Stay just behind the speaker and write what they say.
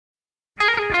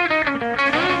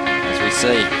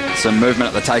see some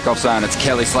movement at the takeoff zone. It's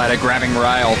Kelly Slater grabbing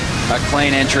rail. A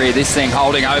clean entry. This thing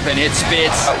holding open. It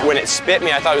spits. When it spit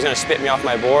me, I thought it was going to spit me off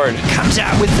my board. Comes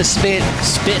out with the spit,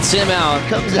 spits him out.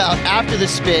 Comes out after the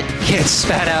spit. Gets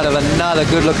spat out of another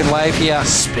good-looking wave here.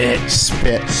 Spit.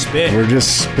 We're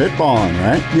just spitballing,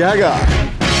 right? Yeah, guy.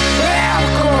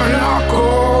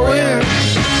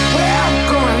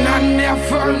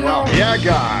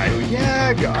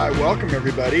 Yeah, guy. Welcome,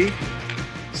 everybody.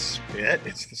 Spit.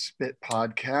 It's the Spit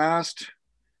Podcast.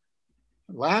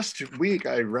 Last week,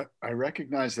 I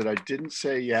recognized that I didn't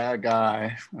say "yeah,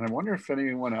 guy," and I wonder if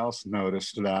anyone else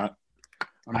noticed that.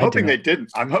 I'm hoping they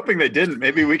didn't.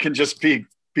 Maybe we can just be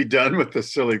done with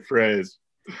this silly phrase.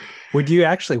 Would you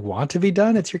actually want to be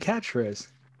done? It's your catchphrase.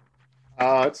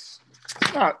 It's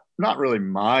not really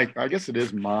my. I guess it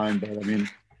is mine, but I mean,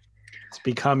 it's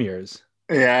become yours.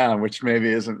 Yeah, which maybe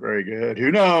isn't very good.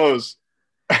 Who knows?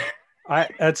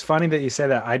 That's funny that you say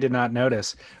that. I did not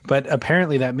notice, but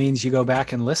apparently that means you go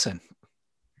back and listen.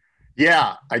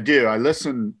 Yeah, I do. I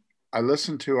listen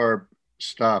to our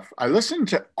stuff. I listen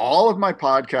to all of my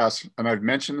podcasts, and I've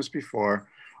mentioned this before,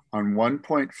 on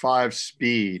 1.5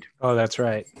 speed. Oh, that's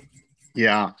right.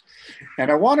 Yeah. And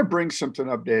I want to bring something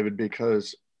up, David,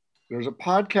 because there's a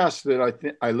podcast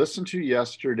that I listened to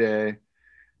yesterday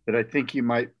that I think you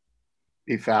might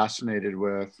be fascinated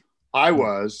with. I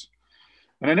was.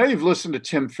 And I know you've listened to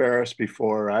Tim Ferriss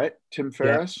before, right? Tim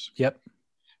Ferriss? Yep.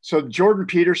 So Jordan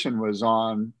Peterson was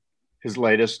on his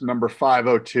latest, number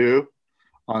 502,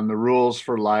 on the rules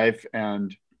for life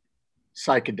and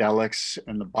psychedelics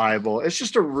and the Bible. It's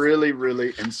just a really,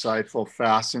 really insightful,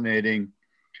 fascinating.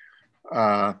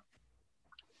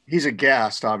 He's a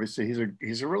guest, obviously.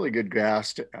 He's a really good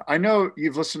guest. I know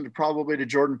you've listened probably to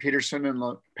Jordan Peterson in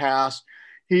the past.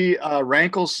 He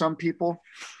rankles some people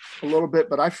a little bit,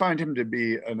 but I find him to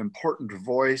be an important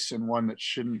voice and one that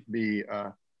shouldn't be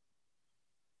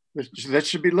that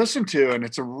should be listened to. And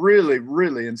it's a really,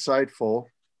 really insightful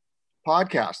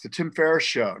podcast, the Tim Ferriss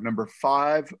Show, number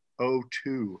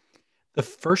 502. The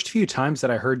first few times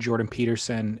that I heard Jordan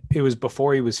Peterson, it was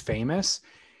before he was famous.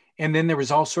 And then there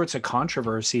was all sorts of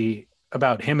controversy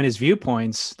about him and his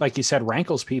viewpoints. Like you said,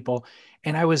 rankles people.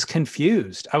 And I was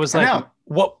confused. I was like,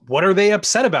 what are they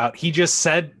upset about? He just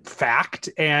said fact,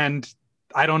 and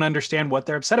I don't understand what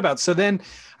they're upset about. So then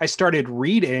I started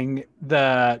reading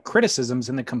the criticisms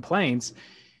and the complaints,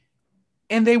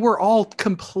 and they were all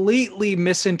completely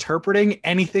misinterpreting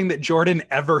anything that Jordan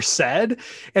ever said.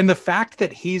 And the fact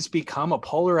that he's become a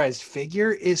polarized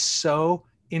figure is so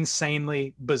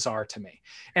insanely bizarre to me.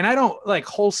 And I don't like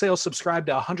wholesale subscribe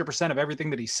to 100% of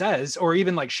everything that he says, or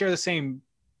even like share the same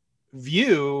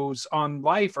views on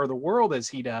life or the world as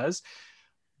he does,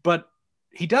 but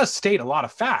he does state a lot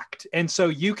of fact. And so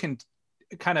you can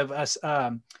kind of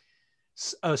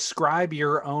ascribe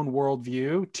your own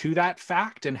worldview to that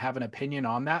fact and have an opinion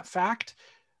on that fact.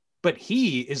 But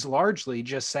he is largely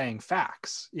just saying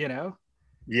facts, you know?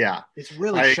 Yeah. It's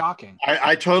really shocking.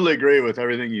 I totally agree with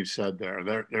everything you said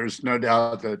there. There's no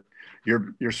doubt that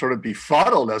you're sort of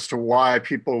befuddled as to why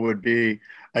people would be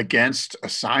against a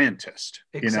scientist.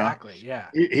 Exactly. You know?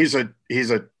 Yeah.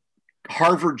 He's a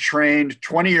Harvard trained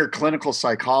 20-year clinical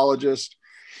psychologist.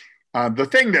 The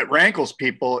thing that rankles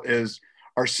people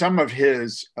are some of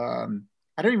his, I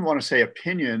don't even want to say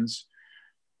opinions,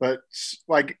 but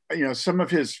like, some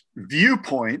of his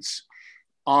viewpoints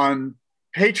on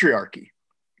patriarchy.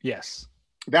 Yes.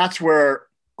 That's where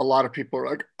a lot of people are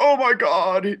like, oh my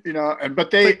God,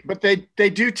 but they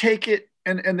do take it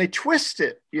and they twist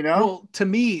it, Well, to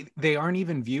me, they aren't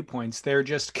even viewpoints. They're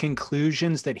just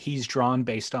conclusions that he's drawn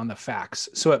based on the facts.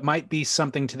 So it might be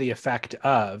something to the effect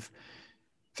of,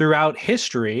 throughout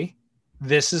history,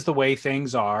 this is the way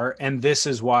things are, and this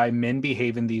is why men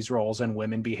behave in these roles and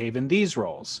women behave in these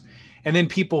roles. And then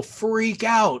people freak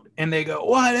out and they go,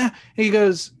 what? And he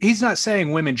goes, he's not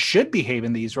saying women should behave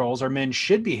in these roles or men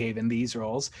should behave in these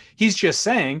roles. He's just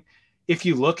saying, if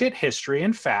you look at history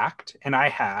and fact, and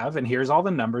here's all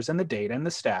the numbers and the data and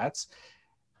the stats,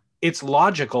 it's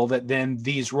logical that then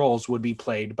these roles would be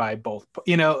played by both,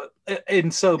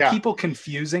 and so people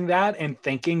confusing that and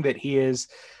thinking that he is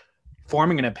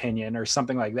forming an opinion or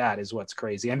something like that is what's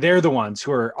crazy. And they're the ones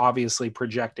who are obviously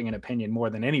projecting an opinion more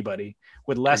than anybody,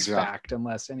 with less fact and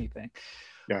less anything.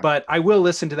 Yeah. But I will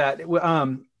listen to that.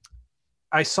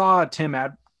 I saw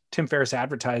Tim Ferriss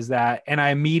advertise that, and I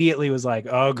immediately was like,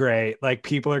 oh, great. Like,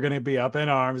 people are going to be up in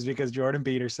arms because Jordan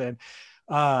Peterson.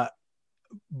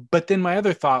 But then my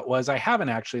other thought was, I haven't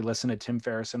actually listened to Tim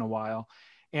Ferriss in a while.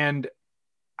 And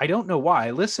I don't know why.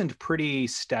 I listened pretty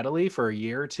steadily for a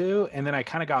year or two, and then I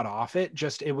kind of got off it.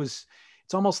 It's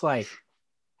almost like,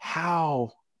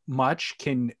 how much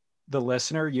can the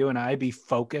listener, you and I, be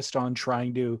focused on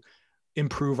trying to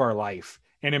improve our life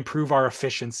and improve our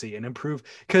efficiency and improve,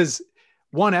 because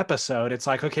one episode, it's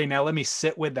like, okay, now let me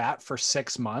sit with that for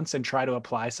 6 months and try to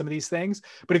apply some of these things.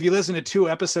 But if you listen to 2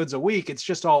 episodes a week, it's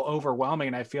just all overwhelming.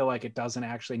 And I feel like it doesn't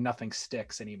actually, nothing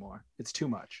sticks anymore. It's too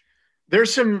much.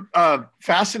 There's some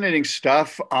fascinating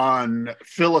stuff on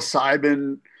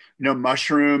psilocybin,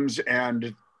 mushrooms,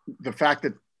 and the fact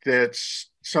that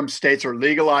some states are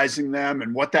legalizing them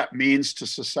and what that means to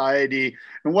society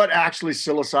and what actually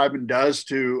psilocybin does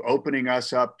to opening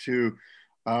us up to,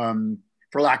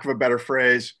 for lack of a better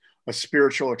phrase, a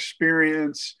spiritual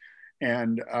experience.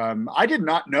 And I did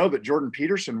not know that Jordan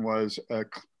Peterson was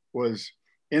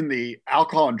in the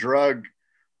alcohol and drug.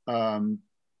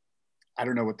 I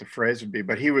don't know what the phrase would be,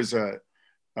 but he was a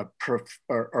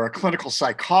clinical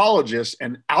psychologist,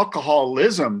 and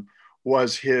alcoholism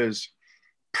was his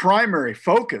primary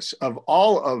focus of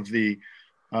all of the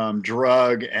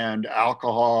drug and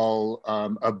alcohol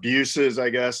abuses, I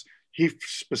guess. He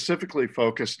specifically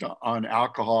focused on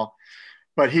alcohol,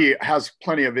 but he has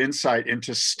plenty of insight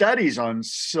into studies on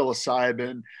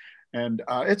psilocybin. And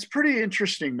it's pretty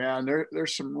interesting, man.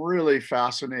 There's some really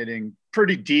fascinating,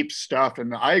 pretty deep stuff.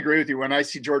 And I agree with you. When I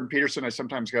see Jordan Peterson, I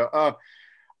sometimes go, oh,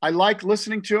 I like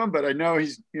listening to him, but I know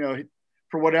he's,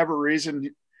 for whatever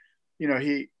reason,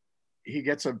 I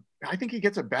think he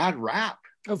gets a bad rap.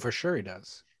 Oh, for sure he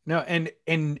does. No,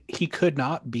 and he could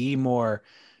not be more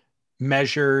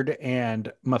measured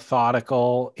and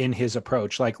methodical in his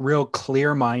approach, like real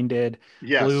clear-minded,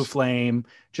 yes. Blue flame,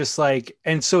 just like,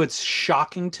 and so it's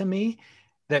shocking to me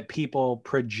that people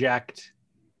project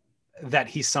that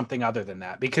he's something other than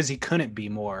that, because he couldn't be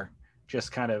more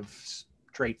just kind of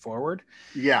straightforward.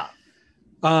 Yeah.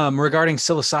 Regarding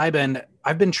psilocybin,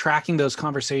 I've been tracking those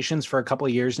conversations for a couple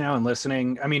of years now and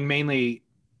listening, I mean, mainly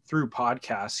through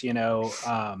podcasts,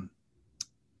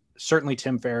 certainly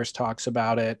Tim Ferriss talks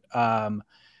about it. I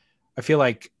feel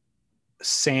like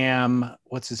Sam,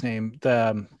 what's his name?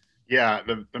 The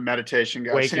meditation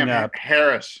guy, Waking Sam Up.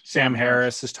 Harris. Sam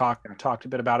Harris has talked a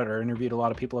bit about it, or interviewed a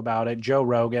lot of people about it. Joe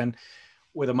Rogan,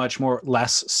 with a much more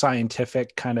less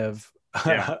scientific kind of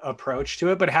approach to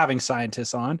it, but having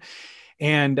scientists on.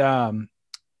 And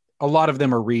a lot of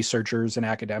them are researchers and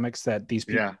academics that these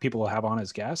people will have on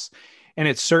as guests. And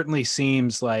it certainly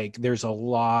seems like there's a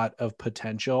lot of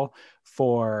potential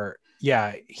for,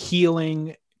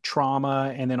 healing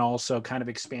trauma, and then also kind of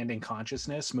expanding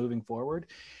consciousness moving forward.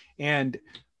 And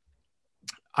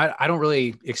I don't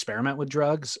really experiment with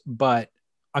drugs, but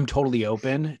I'm totally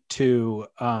open to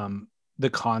the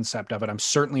concept of it. I'm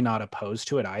certainly not opposed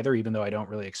to it either, even though I don't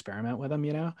really experiment with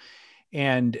them,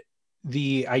 And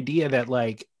the idea that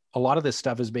like a lot of this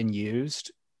stuff has been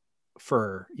used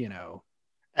for,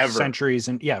 Ever. centuries,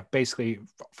 and basically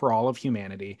for all of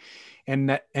humanity.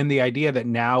 And the idea that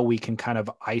now we can kind of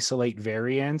isolate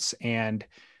variants and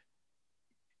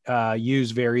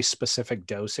use very specific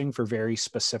dosing for very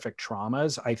specific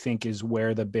traumas, I think is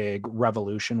where the big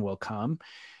revolution will come,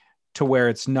 to where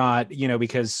it's not,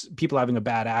 because people having a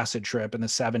bad acid trip in the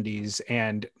 70s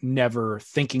and never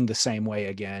thinking the same way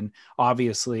again,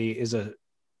 obviously is a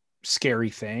scary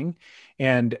thing.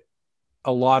 And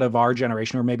a lot of our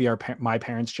generation, or maybe my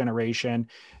parents' generation,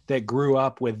 that grew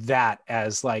up with that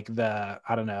as like the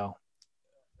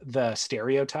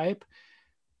stereotype,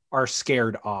 are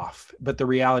scared off. But the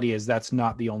reality is that's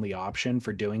not the only option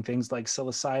for doing things like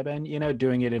psilocybin,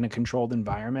 doing it in a controlled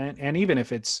environment. And even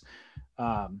if it's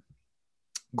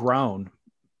grown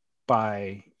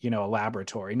by, a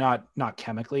laboratory, not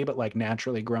chemically, but like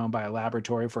naturally grown by a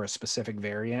laboratory for a specific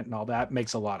variant and all that,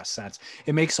 makes a lot of sense.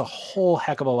 It makes a whole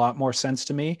heck of a lot more sense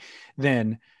to me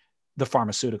than the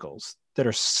pharmaceuticals that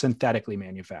are synthetically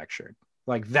manufactured.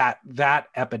 Like that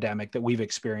epidemic that we've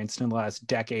experienced in the last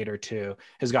decade or two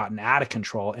has gotten out of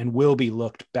control and will be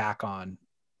looked back on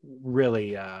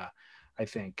really, I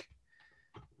think,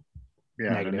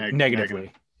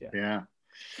 negatively. Yeah.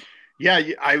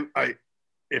 I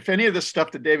if any of the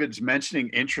stuff that David's mentioning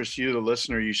interests you, the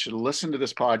listener, you should listen to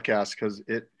this podcast, because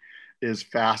it is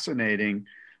fascinating.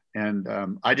 And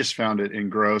I just found it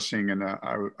engrossing, and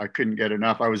I couldn't get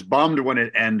enough. I was bummed when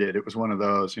it ended. It was one of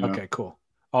those, Okay, cool.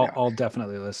 I'll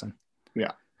definitely listen.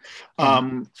 Yeah.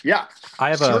 I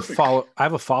have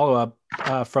a follow-up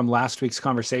from last week's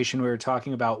conversation. We were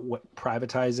talking about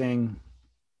privatizing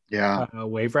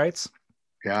wave rights.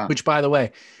 Yeah. Which, by the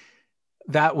way,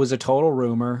 that was a total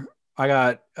rumor. I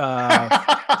got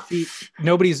the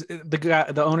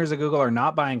owners of Google are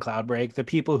not buying Cloudbreak. The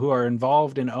people who are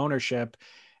involved in ownership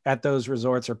at those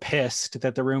resorts are pissed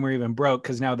that the rumor even broke,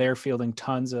 because now they're fielding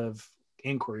tons of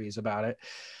inquiries about it.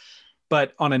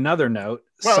 But on another note,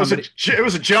 well, it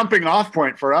was a jumping off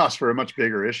point for us for a much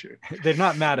bigger issue. They're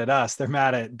not mad at us. They're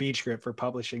mad at Beach Grip for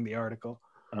publishing the article.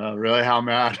 Really? How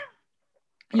mad?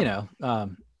 You know,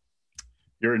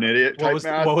 you're an idiot.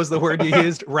 What was the word you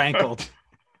used? Rankled.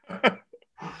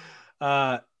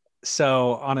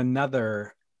 So on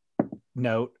another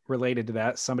note related to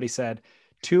that, somebody said,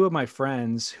 2 of my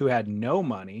friends who had no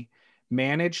money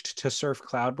managed to surf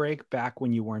Cloudbreak back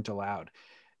when you weren't allowed.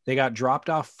 They got dropped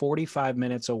off 45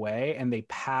 minutes away and they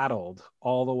paddled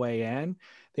all the way in.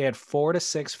 They had 4 to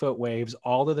 6 foot waves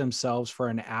all to themselves for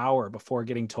an hour before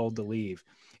getting told to leave.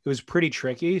 It was pretty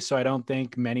tricky, so I don't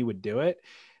think many would do it.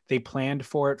 They planned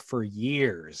for it for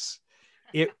years.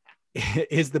 It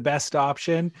is the best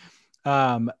option.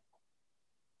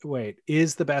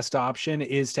 Is the best option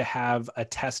is to have a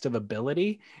test of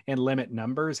ability and limit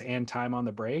numbers and time on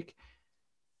the break.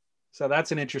 So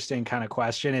that's an interesting kind of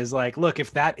question, is like, look,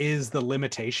 if that is the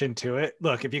limitation to it,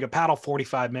 look, if you could paddle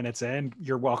 45 minutes in,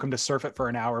 you're welcome to surf it for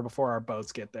an hour before our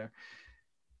boats get there.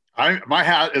 My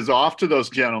hat is off to those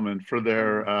gentlemen for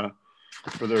their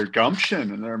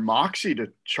gumption and their moxie to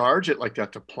charge it like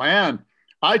that, to plan.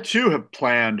 I too have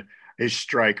planned a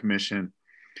strike mission.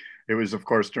 It was, of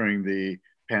course, during the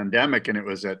pandemic, and it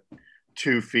was at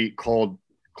 2 feet cold,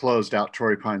 closed out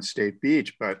Torrey Pines State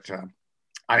Beach. But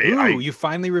you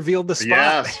finally revealed the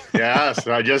spot. Yes,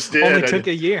 I just did. Only took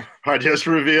a year. I just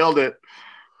revealed it.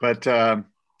 But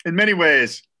in many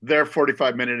ways, their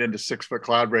 45-minute into 6-foot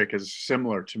Cloudbreak is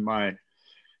similar to my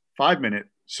 5-minute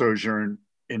sojourn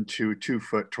into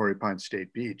 2-foot Torrey Pines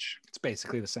State Beach. It's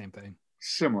basically the same thing.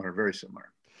 Similar, very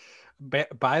similar.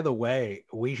 By the way,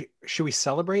 should we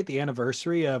celebrate the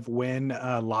anniversary of when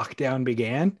lockdown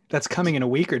began? That's coming in a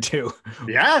week or 2.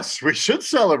 Yes, we should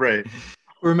celebrate.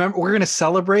 Remember, we're going to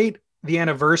celebrate the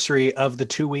anniversary of the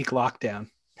 2-week lockdown.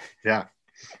 Yeah.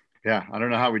 I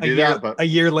don't know how we do that, but a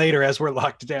year later, as we're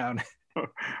locked down.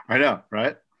 I know,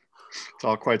 right? It's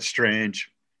all quite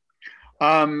strange.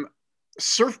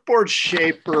 Surfboard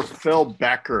shaper Phil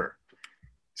Becker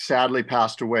sadly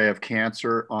passed away of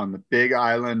cancer on the Big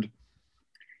Island.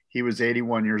 He was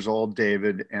 81 years old,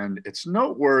 David, and it's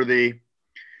noteworthy.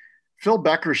 Phil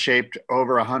Becker shaped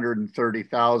over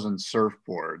 130,000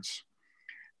 surfboards.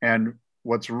 And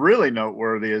what's really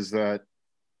noteworthy is that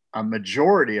a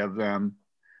majority of them,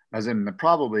 as in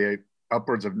probably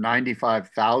upwards of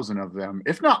 95,000 of them,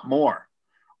 if not more,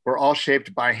 were all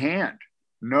shaped by hand,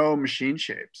 no machine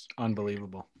shapes.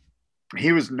 Unbelievable.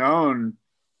 He was known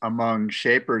among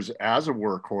shapers as a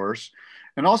workhorse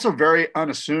and also very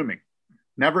unassuming,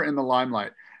 never in the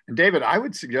limelight. And David, I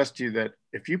would suggest to you that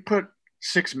if you put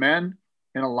 6 men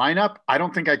in a lineup, I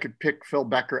don't think I could pick Phil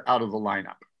Becker out of the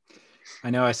lineup. I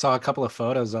know. I saw a couple of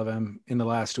photos of him in the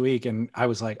last week and I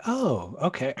was like, oh,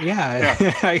 okay. Yeah.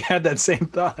 I had that same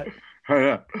thought.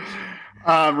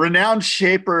 Renowned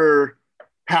shaper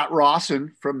Pat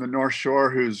Rawson from the North Shore,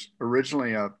 who's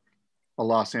originally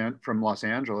from Los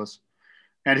Angeles,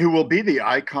 and who will be the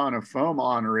Icon of Foam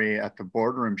honoree at the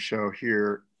Boardroom Show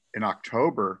here in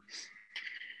October.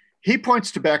 He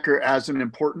points to Becker as an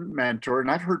important mentor,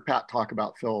 and I've heard Pat talk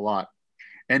about Phil a lot.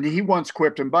 And he once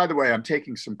quipped, and by the way, I'm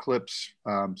taking some clips,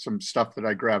 some stuff that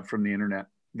I grabbed from the internet.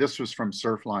 This was from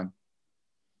Surfline.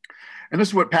 And this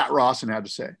is what Pat Rawson had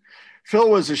to say. Phil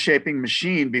was a shaping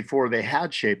machine before they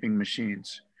had shaping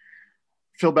machines.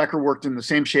 Phil Becker worked in the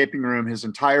same shaping room his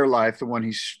entire life, the one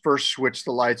he first switched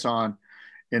the lights on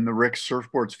in the Rick's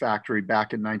Surfboards factory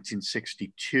back in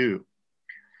 1962.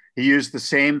 He used the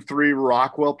same 3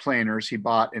 Rockwell planers he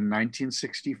bought in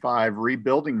 1965,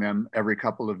 rebuilding them every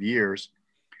couple of years.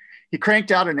 He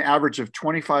cranked out an average of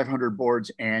 2,500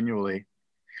 boards annually.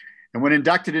 And when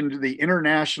inducted into the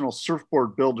International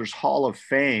Surfboard Builders Hall of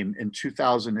Fame in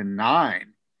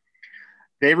 2009,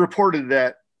 they reported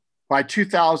that by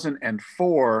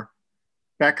 2004,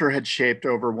 Becker had shaped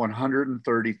over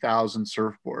 130,000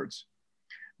 surfboards.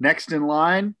 Next in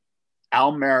line,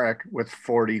 Al Merrick with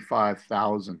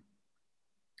 45,000.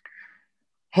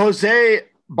 Jose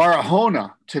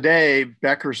Barahona, today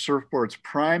Becker Surfboard's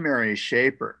primary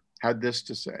shaper, had this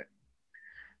to say.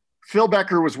 Phil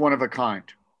Becker was one of a kind.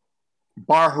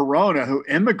 Barahona, who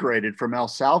immigrated from El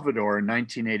Salvador in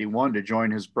 1981 to join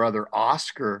his brother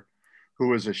Oscar, who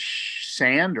was a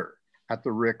sander at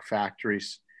the Rick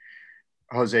factories.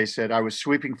 Jose said, I was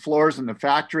sweeping floors in the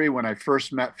factory when I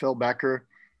first met Phil Becker.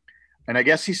 And I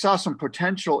guess he saw some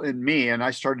potential in me, and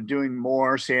I started doing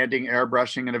more sanding,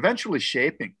 airbrushing, and eventually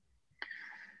shaping.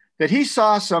 That he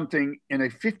saw something in a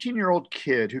 15-year-old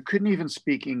kid who couldn't even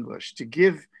speak English, to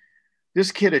give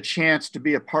this kid a chance to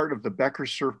be a part of the Becker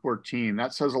surfboard team.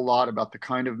 That says a lot about the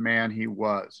kind of man he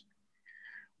was.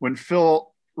 When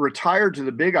Phil retired to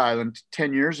the Big Island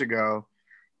 10 years ago,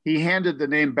 he handed the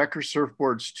name Becker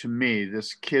Surfboards to me,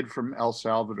 this kid from El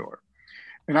Salvador.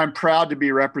 And I'm proud to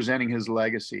be representing his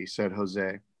legacy, said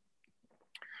Jose,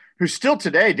 who still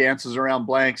today dances around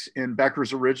blanks in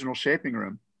Becker's original shaping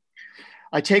room.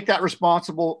 I take that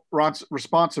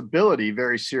responsibility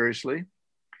very seriously.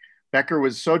 Becker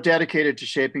was so dedicated to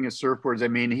shaping his surfboards. I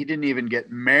mean, he didn't even get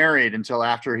married until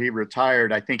after he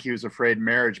retired. I think he was afraid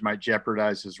marriage might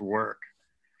jeopardize his work.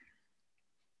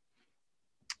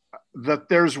 That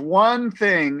there's one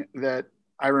thing that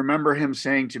I remember him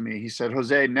saying to me. He said,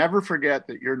 Jose, never forget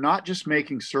that you're not just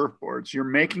making surfboards, you're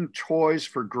making toys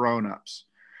for grown-ups.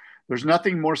 There's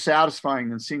nothing more satisfying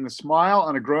than seeing the smile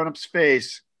on a grown-up's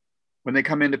face when they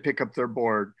come in to pick up their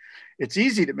board. It's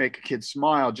easy to make a kid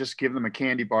smile, just give them a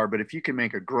candy bar. But if you can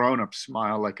make a grown-up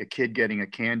smile like a kid getting a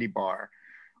candy bar,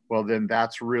 well, then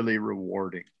that's really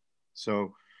rewarding.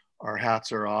 So our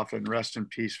hats are off, and rest in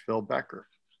peace, Phil Becker.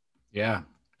 Yeah.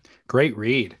 Great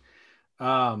read.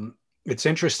 It's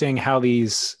interesting how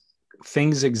these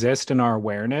things exist in our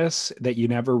awareness that you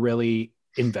never really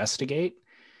investigate.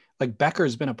 Like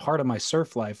Becker's been a part of my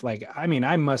surf life. Like, I mean,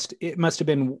 it must have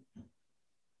been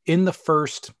in the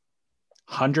first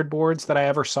 100 boards that I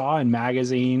ever saw in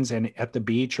magazines and at the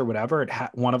beach or whatever.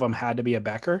 One of them had to be a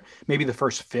Becker. Maybe the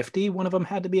first 50, one of them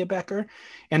had to be a Becker,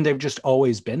 and they've just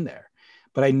always been there.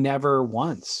 But I never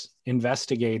once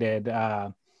investigated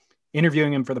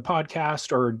interviewing him for the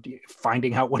podcast or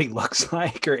finding out what he looks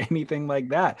like or anything like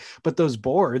that. But those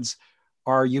boards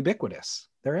are ubiquitous.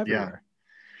 They're everywhere.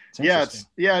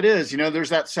 Yeah, it is. You know, there's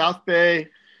that South Bay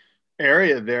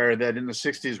area there that in the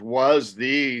 60s was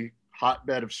the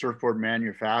hotbed of surfboard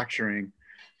manufacturing.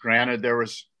 Granted, there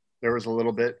was a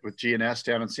little bit with G&S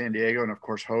down in San Diego, and of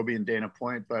course Hobie and Dana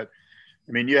Point. But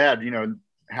I mean, you had, you know,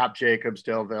 Hap Jacobs,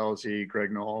 Del Velzy,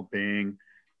 Greg Knoll, Bing.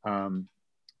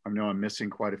 I know I'm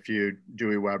missing quite a few,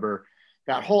 Dewey Weber.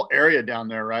 That whole area down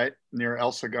there, right near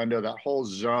El Segundo, that whole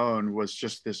zone was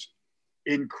just this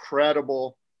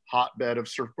incredible hotbed of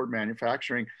surfboard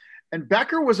manufacturing. And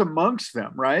Becker was amongst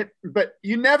them, right? But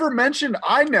I never mentioned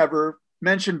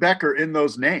Becker in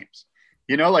those names.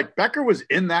 You know, like Becker was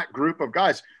in that group of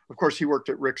guys. Of course, he worked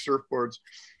at Rick Surfboards,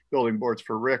 building boards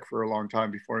for Rick for a long time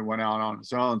before he went out on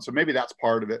his own. So maybe that's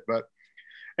part of it. But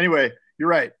anyway, you're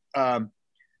right.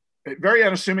 Very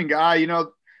unassuming guy. You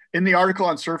know, in the article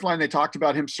on Surfline, they talked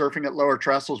about him surfing at lower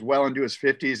trestles well into his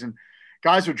 50s, and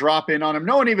guys would drop in on him.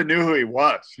 No one even knew who he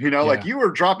was. You know, like you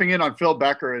were dropping in on Phil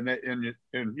Becker and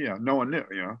you know, no one knew,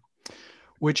 you know.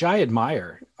 Which I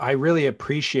admire. I really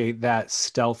appreciate that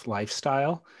stealth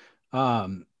lifestyle.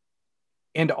 And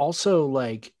also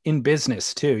like in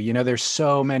business too, you know, there's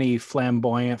so many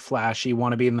flamboyant, flashy,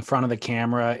 want to be in the front of the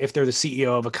camera. If they're the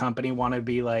CEO of a company, want to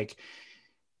be like,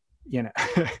 you know,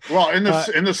 well, in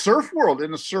the surf world,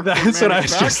 that's what I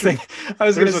was just thinking. I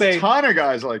was going to say a ton of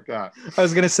guys like that. I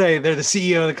was going to say they're the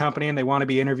CEO of the company and they want to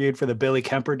be interviewed for the Billy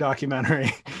Kemper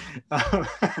documentary,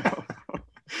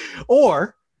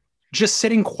 or just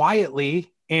sitting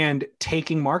quietly and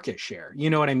taking market share.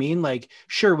 You know what I mean? Like,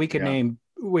 sure, we could name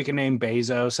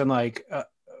Bezos and like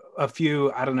a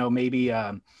few. I don't know, maybe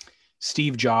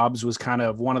Steve Jobs was kind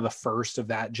of one of the first of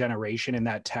that generation in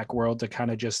that tech world to kind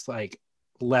of just like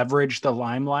leverage the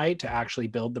limelight to actually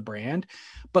build the brand.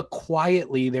 But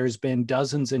quietly, there's been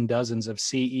dozens and dozens of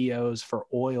CEOs for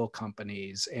oil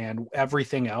companies and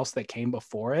everything else that came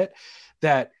before it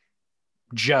that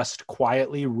just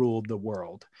quietly ruled the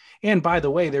world. And by the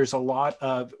way, there's a lot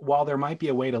of, while there might be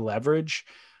a way to leverage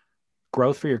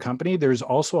growth for your company, there's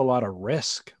also a lot of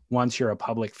risk once you're a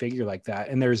public figure like that.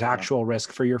 And there's actual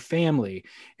risk for your family.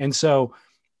 And so,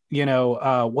 you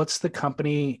know, what's the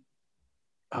company?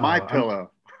 My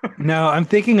Pillow. No, I'm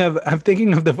thinking of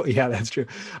the, yeah, that's true.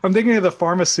 I'm thinking of the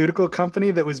pharmaceutical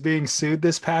company that was being sued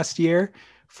this past year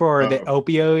for the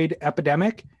opioid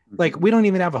epidemic. Like, we don't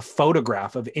even have a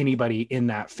photograph of anybody in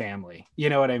that family. You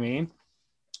know what I mean?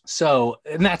 So,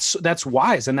 and that's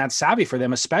wise and that's savvy for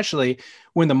them, especially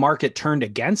when the market turned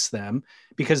against them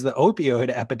because the opioid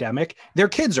epidemic, their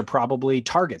kids are probably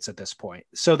targets at this point.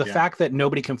 So the fact that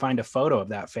nobody can find a photo of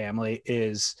that family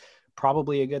is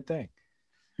probably a good thing.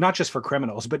 Not just for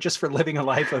criminals, but just for living a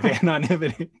life of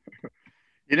anonymity.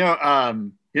 You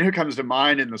know who comes to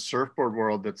mind in the surfboard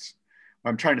world?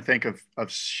 I'm trying to think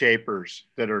of shapers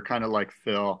that are kind of like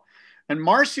Phil. And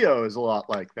Marcio is a lot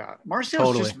like that.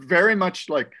 Marcio is just very much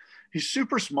like, he's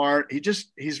super smart.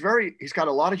 He's got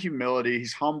a lot of humility.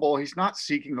 He's humble. He's not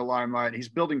seeking the limelight. He's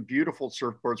building beautiful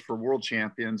surfboards for world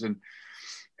champions. And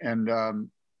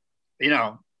you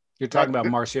know, you're talking about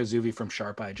Marcio Zuvi from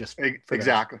Sharp Eye, just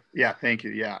exactly. Yeah. Thank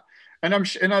you. Yeah. And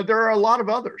there are a lot of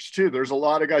others too. There's a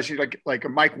lot of guys like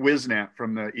Mike Wisnant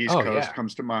from the East Coast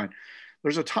comes to mind.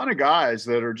 There's a ton of guys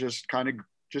that are just kind of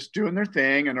just doing their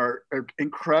thing and are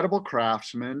incredible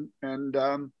craftsmen. And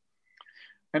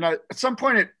at some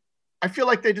point, I feel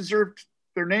like they deserved,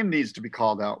 their name needs to be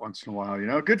called out once in a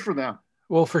while. Good for them.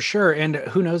 Well, for sure. And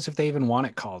who knows if they even want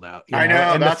it called out. I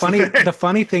know. And the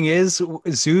funny thing is,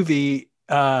 Zuvi,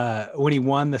 when he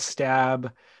won the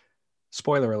stab,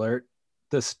 spoiler alert,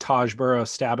 this Taj Burrow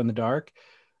stab in the dark,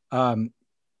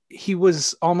 he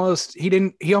almost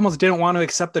didn't want to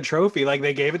accept the trophy. Like,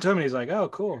 they gave it to him and he's like, oh,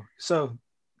 cool. So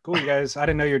cool, you guys. I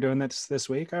didn't know you're doing this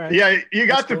week. All right. Yeah. You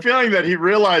got the feeling that he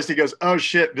realized, he goes, oh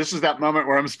shit, this is that moment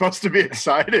where I'm supposed to be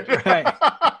excited. Right.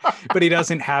 But he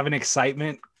doesn't have an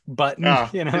excitement button. No,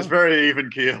 he's very even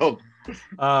keeled.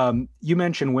 You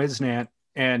mentioned Wisnant,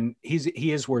 and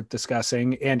he is worth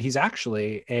discussing, and he's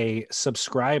actually a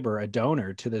subscriber, a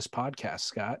donor to this podcast,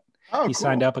 Scott. Oh, he cool.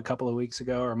 signed up a couple of weeks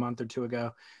ago or a month or two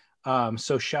ago.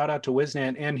 So shout out to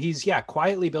Wisnant, and he's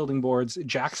quietly building boards,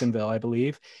 Jacksonville, I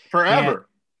believe. Forever.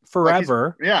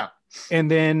 Yeah. And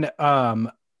then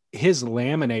his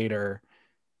laminator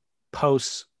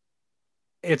posts,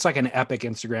 it's like an epic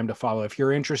Instagram to follow. If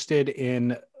you're interested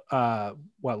in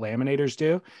what laminators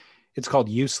do, it's called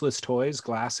Useless Toys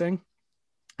Glassing.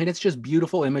 And it's just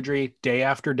beautiful imagery day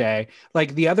after day.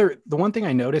 Like the one thing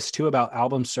I noticed too about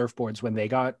Album surfboards when they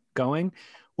got going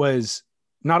was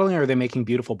not only are they making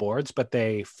beautiful boards, but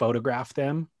they photograph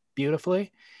them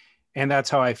beautifully. And that's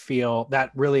how I feel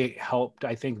that really helped,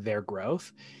 I think, their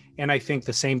growth. And I think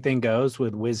the same thing goes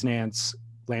with Wisnant's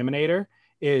laminator,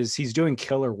 is he's doing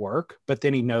killer work, but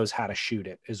then he knows how to shoot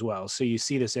it as well. So you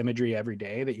see this imagery every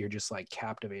day that you're just like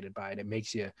captivated by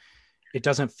it. It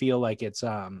doesn't feel like it's,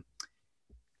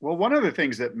 well, one of the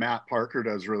things that Matt Parker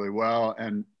does really well,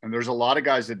 and there's a lot of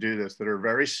guys that do this that are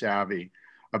very savvy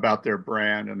about their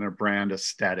brand and their brand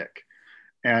aesthetic.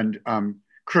 And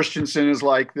Christensen is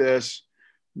like this,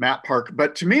 Matt Parker,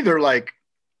 but to me,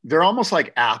 they're almost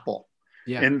like Apple.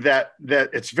 Yeah. In that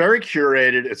it's very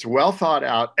curated, it's well thought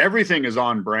out, everything is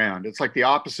on brand. It's like the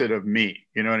opposite of me.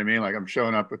 You know what I mean? Like, I'm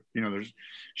showing up with, there's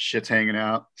shit's hanging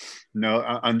out,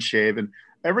 unshaven.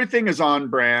 Everything is on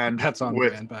brand. That's on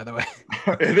brand, by the way.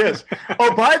 It is.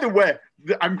 Oh, by the way,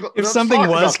 if something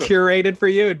was curated for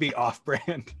you, it'd be off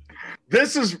brand.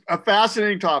 This is a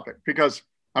fascinating topic because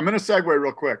I'm going to segue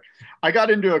real quick. I got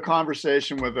into a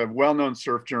conversation with a well-known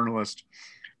surf journalist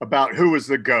about who was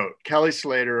the GOAT, Kelly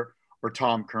Slater or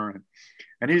Tom Curren.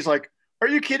 And he's like, are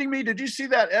you kidding me? Did you see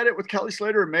that edit with Kelly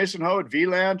Slater and Mason Ho at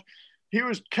V-Land?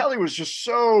 Kelly was just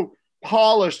so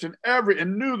polished and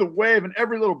knew the wave and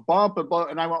every little bump and blah.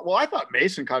 And I went, well, I thought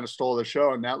Mason kind of stole the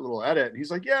show in that little edit. And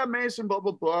he's like, yeah, Mason, blah,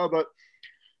 blah, blah.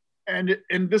 And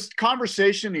this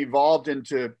conversation evolved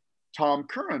into Tom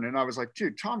Curren. And I was like,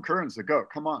 dude, Tom Curren's the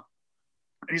GOAT. Come on.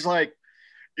 And he's like,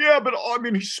 yeah, but I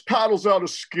mean, he paddles out a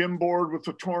skimboard with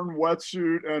a torn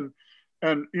wetsuit and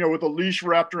with a leash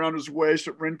wrapped around his waist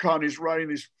at Rincon, he's riding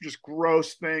these just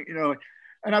gross thing,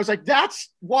 and I was like, that's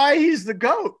why he's the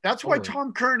GOAT. That's why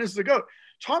Tom Curren is the GOAT.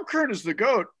 Tom Curren is the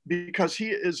GOAT because he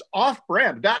is off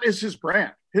brand. That is his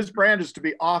brand. His brand is to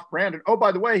be off brand. And oh,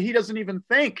 by the way, he doesn't even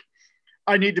think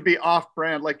I need to be off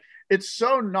brand. Like, it's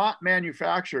so not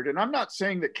manufactured. And I'm not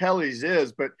saying that Kelly's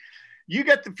is, but you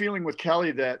get the feeling with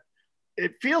Kelly that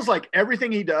it feels like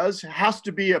everything he does has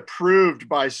to be approved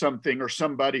by something or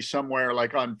somebody somewhere,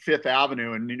 like on Fifth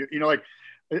Avenue. And, you know what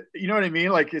I mean?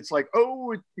 Like, it's like,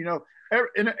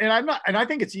 and I'm not, and I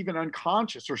think it's even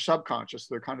unconscious or subconscious.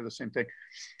 They're kind of the same thing.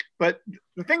 But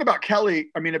the thing about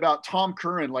about Tom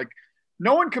Curren, like,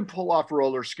 no one can pull off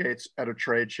roller skates at a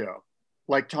trade show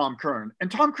like Tom Curren. And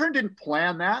Tom Curren didn't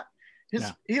plan that.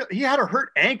 He had a hurt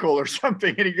ankle or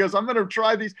something. And he goes, I'm going to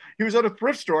try these. He was at a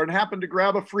thrift store and happened to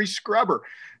grab a free scrubber.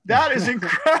 That is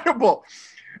incredible.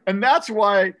 And that's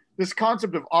why this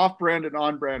concept of off-brand and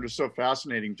on-brand is so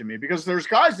fascinating to me, because there's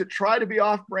guys that try to be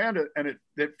off-brand and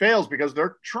it fails because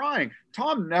they're trying.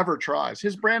 Tom never tries.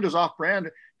 His brand is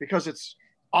off-brand because it's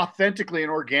authentically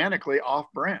and organically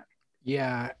off-brand.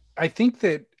 Yeah. I think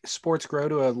that sports grow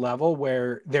to a level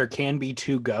where there can be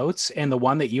two GOATs, and the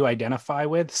one that you identify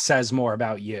with says more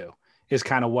about you, is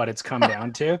kind of what it's come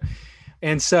down to.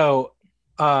 And so,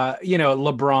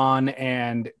 LeBron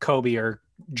and Kobe or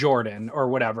Jordan or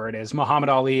whatever it is, Muhammad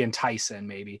Ali and Tyson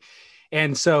maybe.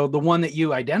 And so the one that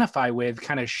you identify with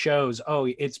kind of shows, oh,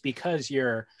 it's because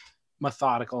you're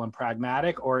methodical and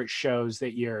pragmatic, or it shows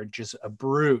that you're just a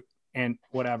brute and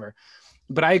whatever.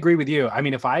 But I agree with you. I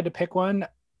mean, if I had to pick one,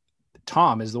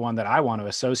 Tom is the one that I want to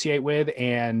associate with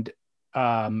and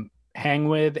hang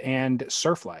with and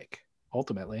surf like,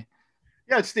 ultimately.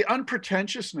 Yeah, it's the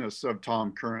unpretentiousness of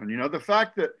Tom Curran. You know, the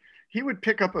fact that he would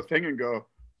pick up a thing and go,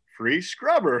 free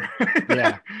scrubber.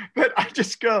 Yeah. But I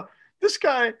just go, this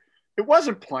guy, it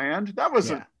wasn't planned. That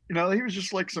wasn't, Yeah. you know, he was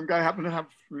just like some guy happened to have,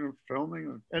 you know,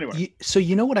 filming. Anyway. So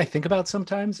you know what I think about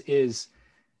sometimes is,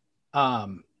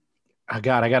 oh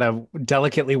God, I gotta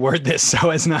delicately word this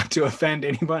so as not to offend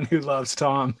anyone who loves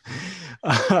Tom.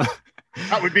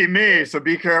 That would be me. So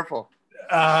be careful.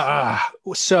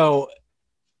 So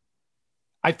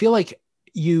I feel like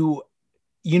you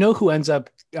know who ends up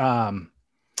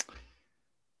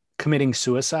committing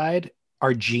suicide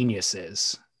are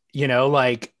geniuses, you know,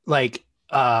 like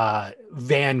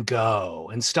Van Gogh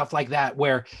and stuff like that,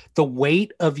 where the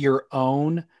weight of your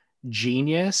own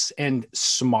genius and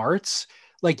smarts,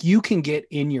 like you can get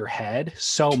in your head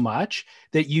so much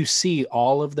that you see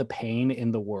all of the pain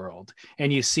in the world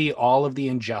and you see all of the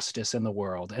injustice in the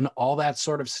world and all that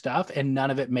sort of stuff, and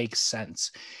none of it makes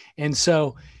sense. And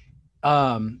so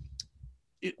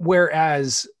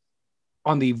whereas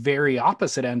on the very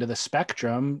opposite end of the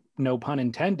spectrum, no pun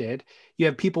intended, you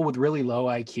have people with really low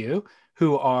IQ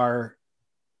who are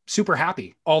super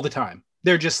happy all the time.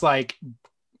 They're just like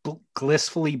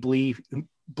gleefully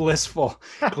blissful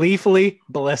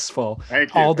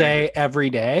all day, every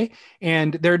day.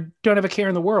 And they don't have a care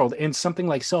in the world. And something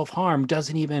like self-harm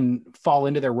doesn't even fall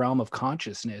into their realm of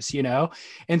consciousness, you know?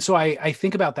 And so I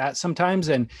think about that sometimes.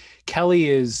 And Kelly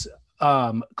is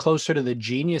closer to the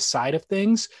genius side of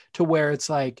things, to where it's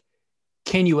like,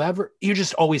 you're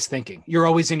just always thinking, you're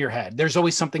always in your head. There's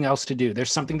always something else to do.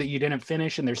 There's something that you didn't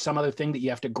finish, and there's some other thing that you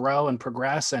have to grow and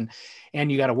progress, and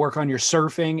you got to work on your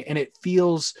surfing. And it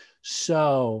feels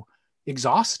so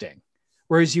exhausting.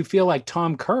 Whereas you feel like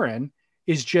Tom Curran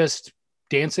is just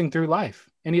dancing through life,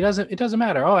 and it doesn't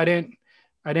matter. Oh, I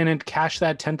didn't cash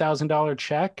that $10,000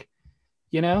 check,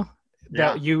 you know,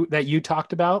 that you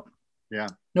talked about. Yeah.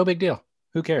 No big deal.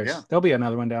 Who cares? Yeah. There'll be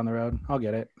another one down the road. I'll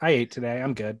get it. I ate today.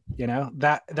 I'm good. You know,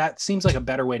 that seems like a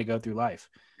better way to go through life.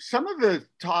 Some of the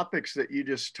topics that you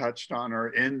just touched on are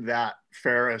in that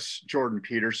Ferris Jordan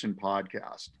Peterson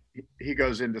podcast. He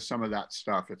goes into some of that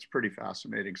stuff. It's pretty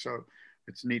fascinating. So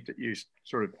it's neat that you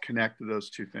sort of connect to those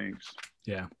two things.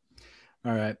 Yeah.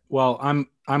 All right. Well,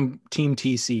 I'm team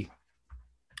TC.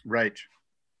 Right.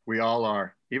 We all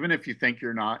are. Even if you think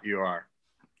you're not, you are.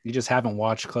 You just haven't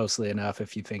watched closely enough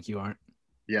if you think you aren't.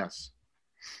 Yes.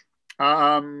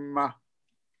 The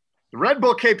Red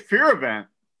Bull Cape Fear event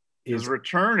is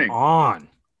returning on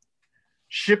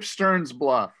Ship Stearns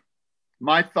Bluff.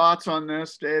 My thoughts on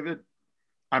this, David?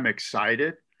 I'm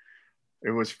excited.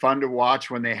 It was fun to watch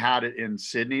when they had it in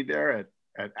Sydney there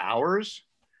at Hours.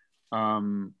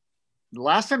 The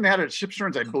last time they had it at Ship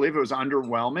Stearns, I believe it was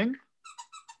underwhelming.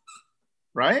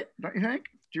 Right? Don't you think?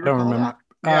 Do you recall that?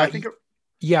 Yeah, I think it,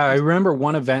 yeah, I remember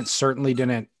one event certainly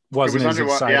wasn't as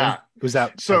exciting. Yeah. Was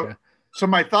that so? Okay. So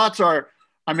my thoughts are,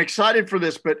 I'm excited for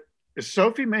this, but is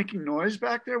Sophie making noise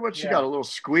back there? What, she got a little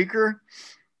squeaker?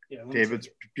 Yeah, David's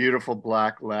beautiful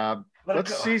black lab. Let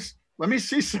me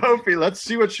see Sophie. Let's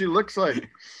see what she looks like.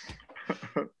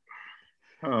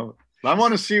 Oh, I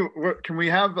want to see. Can we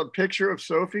have a picture of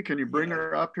Sophie? Can you bring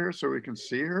her up here so we can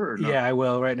see her? Or no? Yeah, I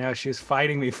will right now. She was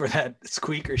fighting me for that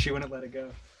squeaker. She wouldn't let it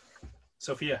go.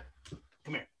 Sophia,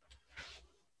 come here.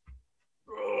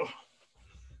 Oh.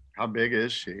 How big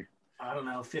is she? I don't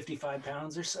know, 55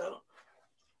 pounds or so.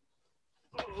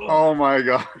 Oh my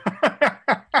God.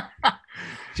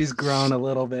 She's grown a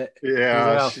little bit.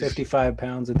 Yeah. She's about 55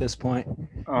 pounds at this point.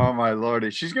 Oh my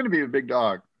Lordy. She's going to be a big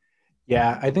dog.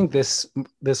 Yeah, I think this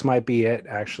might be it,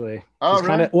 actually. Oh,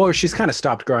 really? She's kind of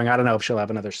stopped growing. I don't know if she'll have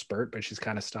another spurt, but she's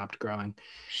kind of stopped growing.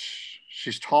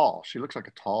 She's tall. She looks like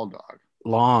a tall dog.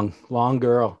 Long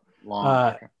girl.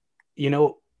 Okay. You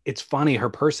know, it's funny. Her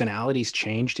personality's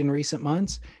changed in recent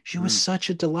months. She was such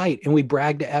a delight. And we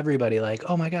bragged to everybody like,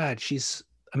 oh my God, she's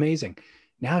amazing.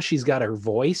 Now she's got her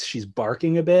voice. She's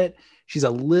barking a bit. She's a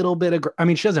little bit,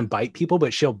 she doesn't bite people,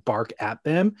 but she'll bark at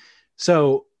them.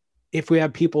 So if we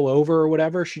have people over or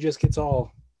whatever, she just gets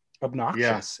all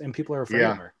obnoxious and people are afraid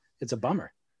of her. It's a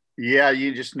bummer. Yeah.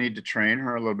 You just need to train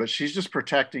her a little bit. She's just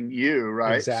protecting you,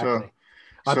 right? Exactly.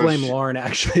 I blame Lauren,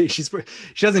 actually. She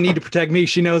doesn't need to protect me.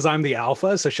 She knows I'm the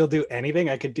alpha, so she'll do anything.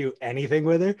 I could do anything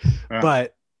with her. Yeah.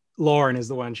 But Lauren is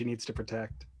the one she needs to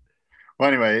protect. Well,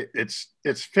 anyway, it's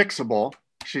fixable.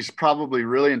 She's probably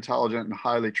really intelligent and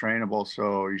highly trainable,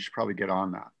 so you should probably get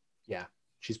on that. Yeah,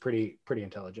 she's pretty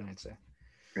intelligent, I'd say.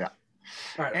 Yeah.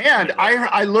 All right. And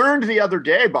I learned the other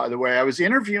day, by the way, I was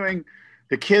interviewing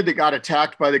the kid that got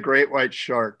attacked by the great white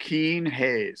shark, Keen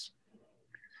Hayes.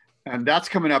 And that's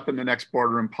coming up in the next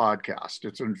Boardroom podcast.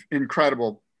 It's an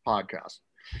incredible podcast.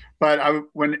 But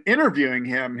when interviewing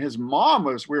him, his mom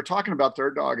we were talking about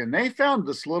their dog, and they found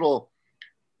this little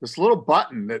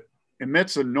button that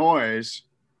emits a noise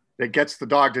that gets the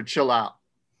dog to chill out.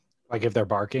 Like if they're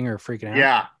barking or freaking out?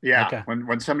 Yeah. Yeah. Okay.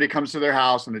 When somebody comes to their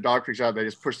house and the dog freaks out, they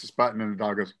just push this button and the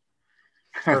dog goes,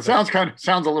 it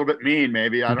sounds a little bit mean,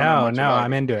 maybe. I don't know. No,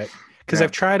 I'm into it. Because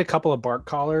I've tried a couple of bark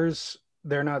collars.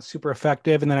 They're not super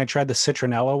effective. And then I tried the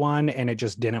citronella one and it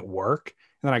just didn't work.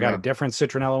 And then I got a different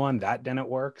citronella one that didn't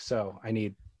work. So and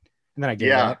then I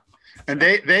gave up. And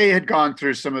they had gone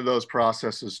through some of those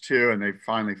processes too. And they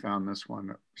finally found this one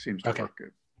that seems to work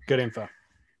good. Good info.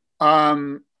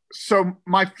 So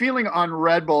my feeling on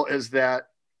Red Bull is that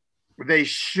they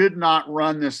should not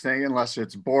run this thing unless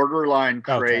it's borderline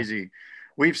crazy. Okay.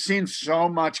 We've seen so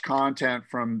much content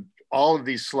from all of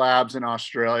these slabs in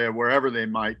Australia, wherever they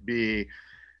might be,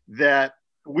 that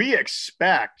we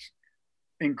expect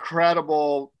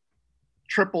incredible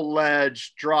triple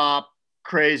ledge drop,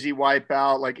 crazy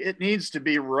wipeout. Like it needs to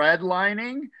be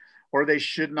redlining, or they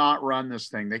should not run this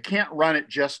thing. They can't run it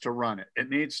just to run it.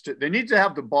 They need to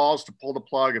have the balls to pull the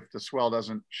plug if the swell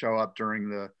doesn't show up during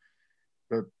the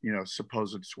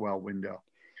supposed swell window.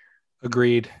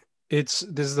 Agreed. This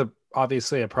is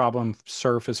obviously a problem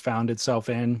surf has found itself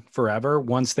in forever.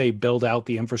 Once they build out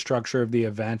the infrastructure of the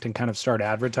event and kind of start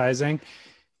advertising,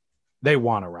 they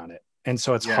want to run it. And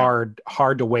so it's hard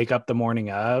to wake up the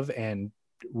morning of and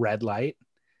red light.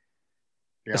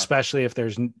 Yeah. Especially if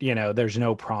there's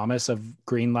no promise of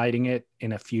green lighting it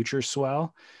in a future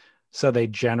swell. So they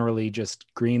generally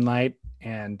just green light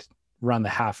and run the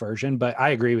half version. But I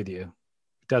agree with you.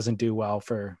 It doesn't do well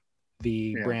for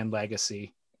the brand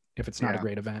legacy if it's not a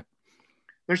great event.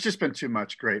 There's just been too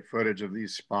much great footage of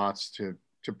these spots to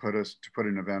put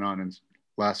an event on in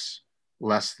less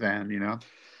than.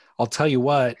 I'll tell you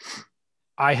what,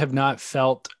 I have not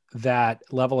felt that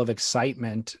level of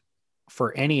excitement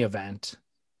for any event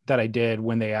that I did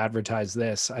when they advertised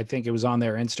this. I think it was on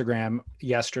their Instagram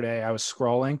yesterday. I was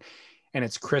scrolling and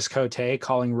it's Chris Cote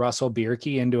calling Russell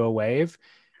Bierke into a wave.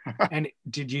 And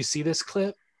did you see this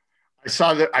clip? I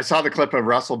saw the clip of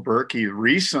Russell Bierke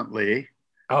recently.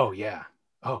 Oh yeah.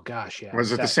 Oh gosh. Yeah.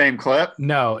 Was it the same clip?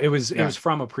 No, it was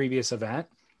from a previous event,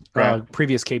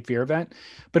 previous Cape Fear event,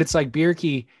 but it's like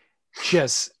Bierke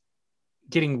just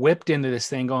getting whipped into this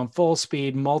thing, going full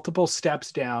speed, multiple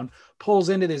steps down, pulls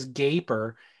into this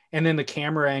gaper. And then the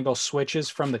camera angle switches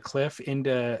from the cliff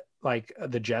into like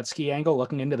the jet ski angle,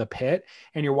 looking into the pit.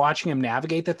 And you're watching him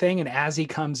navigate the thing. And as he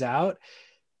comes out,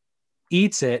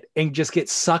 eats it and just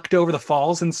gets sucked over the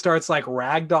falls and starts like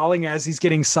ragdolling as he's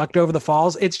getting sucked over the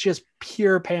falls. It's just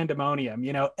pure pandemonium.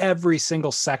 Every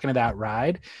single second of that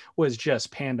ride was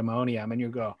just pandemonium. And you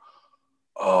go,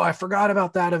 oh, I forgot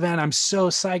about that event. I'm so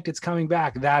psyched it's coming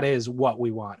back. That is what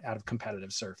we want out of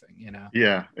competitive surfing,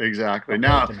 Yeah, exactly.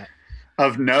 Now,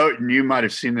 of note, and you might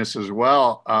have seen this as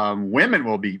well, women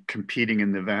will be competing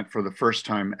in the event for the first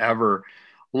time ever.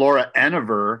 Laura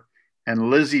Enever and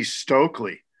Lizzie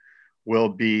Stokely will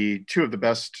be two of the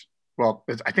best. Well,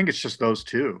 I think it's just those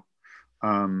two.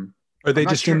 Are they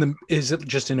just is it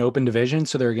just an open division?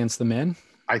 So they're against the men?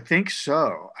 I think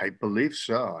so. I believe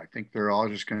so. I think they're all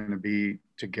just going to be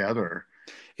together.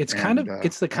 It's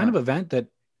the kind of event that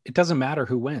it doesn't matter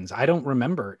who wins. I don't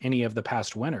remember any of the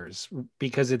past winners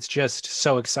because it's just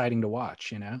so exciting to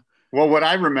watch, Well, what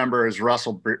I remember is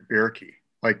Russell Bierke.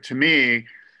 Like, to me,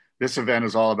 this event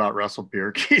is all about Russell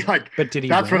Bierke. But did he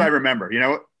That's win? what I remember.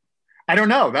 I don't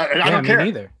know. I don't care.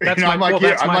 Neither. I'm like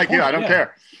you. I don't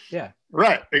care. Yeah.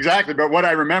 Right. Exactly. But what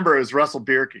I remember is Russell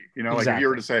Bierke. Like if you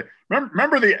were to say,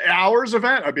 remember the hours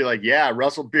event? I'd be like, yeah,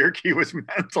 Russell Bierke was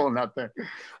mental in that thing.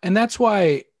 And that's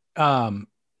why,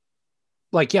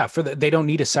 they don't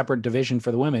need a separate division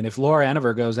for the women. If Laura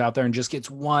Enever goes out there and just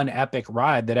gets one epic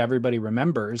ride that everybody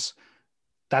remembers,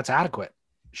 that's adequate.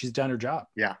 She's done her job.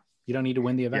 Yeah. You don't need to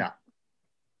win the event. Yeah.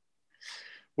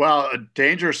 Well, a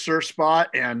dangerous surf spot.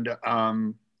 And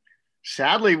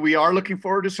sadly, we are looking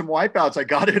forward to some wipeouts. I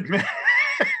got to admit.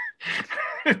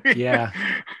 Yeah.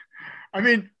 I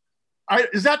mean,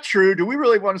 is that true? Do we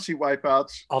really want to see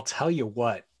wipeouts? I'll tell you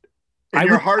what. In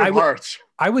your heart of hearts.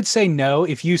 I would say no.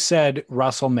 If you said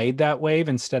Russell made that wave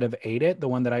instead of ate it, the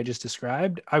one that I just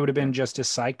described, I would have been just as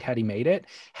psyched had he made it.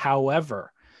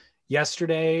 However,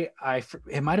 yesterday,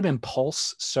 it might have been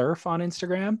Pulse Surf on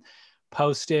Instagram,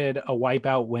 posted a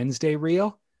Wipeout Wednesday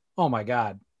reel. Oh my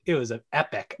God. It was an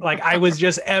epic. Like I was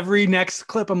just every next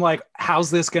clip. I'm like, how's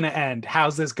this going to end?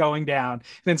 How's this going down? And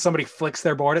then somebody flicks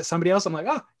their board at somebody else. I'm like,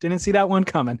 oh, didn't see that one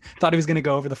coming. Thought he was going to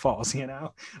go over the falls,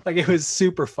 like it was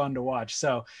super fun to watch.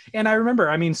 So, and I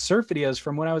remember, surf videos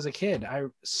from when I was a kid,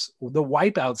 the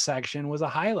Wipeout section was a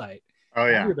highlight. Oh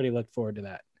yeah. Everybody looked forward to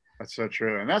that. That's so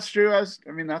true. And that's true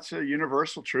that's a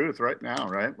universal truth right now,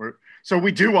 right? So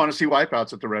we do want to see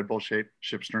wipeouts at the Red Bull Ship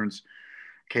Stearns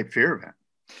Cape Fear event.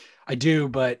 I do,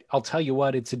 but I'll tell you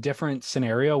what, it's a different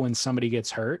scenario when somebody gets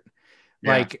hurt.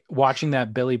 Yeah. Like watching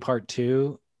that Billy Part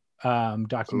 2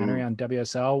 documentary on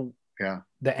WSL. Yeah.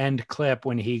 The end clip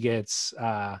when he gets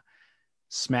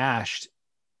smashed.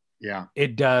 Yeah.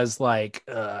 It does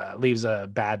leaves a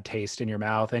bad taste in your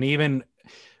mouth. And even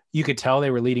you could tell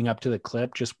they were leading up to the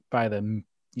clip just by the,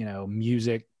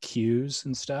 music cues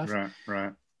and stuff.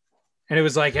 Right. And it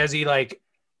was like, as he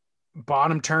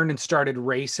bottom turned and started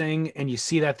racing and you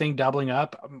see that thing doubling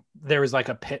up, there was like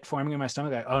a pit forming in my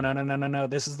stomach. Like, oh no,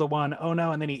 this is the one. Oh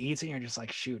no. And then he eats it and you're just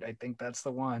like, shoot, I think that's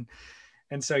the one.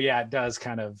 And so, yeah, it does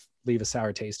kind of leave a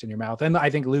sour taste in your mouth. And I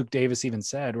think Luke Davis even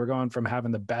said, we're going from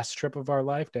having the best trip of our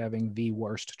life to having the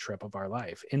worst trip of our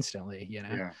life instantly,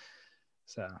 Yeah.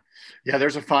 So, yeah,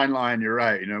 there's a fine line. You're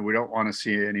right. We don't want to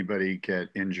see anybody get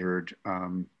injured.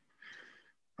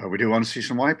 We do want to see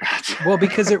some wipeouts. well,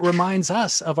 because it reminds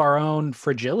us of our own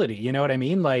fragility. You know what I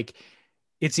mean? Like,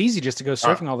 it's easy just to go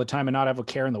surfing all the time and not have a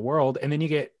care in the world. And then you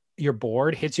get your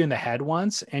board hits you in the head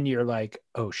once and you're like,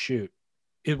 oh shoot,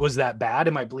 it was that bad.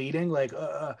 Am I bleeding?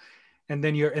 And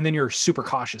then you're super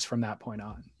cautious from that point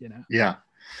on, Yeah.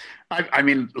 I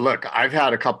mean, look, I've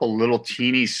had a couple little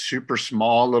teeny, super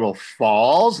small little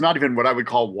falls, not even what I would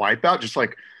call wipeout, just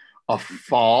like a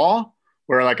fall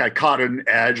where I caught an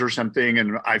edge or something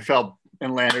and I fell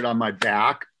and landed on my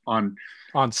back on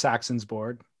Saxon's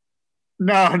board.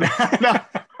 No, no,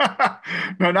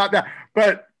 not that.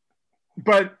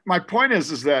 But my point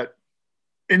is that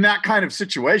in that kind of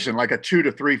situation, like a 2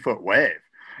 to 3 foot wave,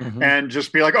 and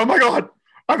just be like, oh my God,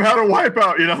 I've had a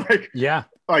wipeout, yeah.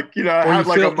 I had a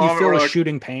moment you feel where a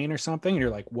shooting pain or something. And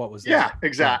you're like, what was that? Yeah,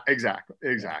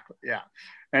 exactly. Yeah.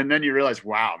 And then you realize,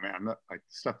 wow, man, the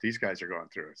stuff these guys are going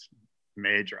through is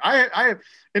major. I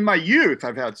in my youth,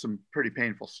 I've had some pretty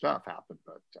painful stuff happen,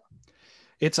 but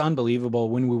it's unbelievable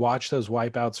when we watch those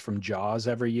wipeouts from Jaws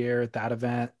every year at that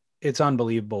event. It's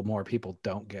unbelievable. More people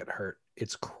don't get hurt.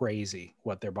 It's crazy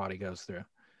what their body goes through.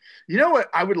 You know what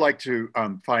I would like to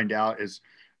find out is,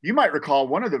 you might recall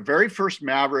one of the very first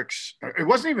Mavericks. It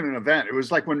wasn't even an event. It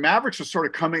was like when Mavericks was sort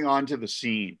of coming onto the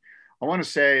scene. I want to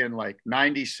say in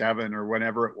 97 or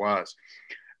whenever it was.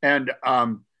 And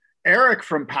Eric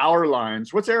from Power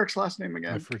Lines. What's Eric's last name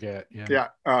again? I forget. Yeah.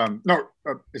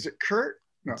 Is it Kurt?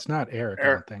 No, it's not Eric. I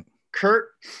don't think. Kurt.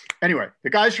 Anyway, the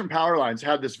guys from Power Lines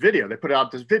had this video. They put out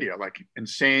this video, like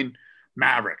insane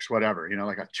Mavericks, whatever,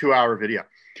 like a 2-hour video.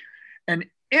 And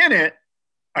in it,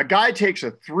 a guy takes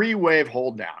a 3-wave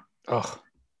hold down. Oh,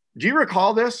 do you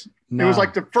recall this? No. It was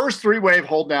like the first 3-wave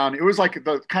hold down. It was like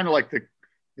the kind of like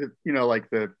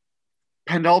the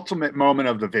penultimate moment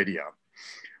of the video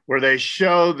where they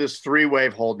show this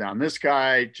 3-wave hold down. This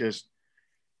guy just,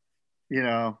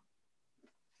 it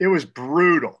was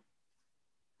brutal.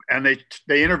 And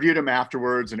they interviewed him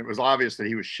afterwards and it was obvious that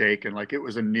he was shaken. Like it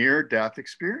was a near death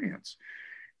experience.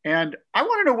 And I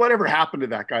want to know whatever happened to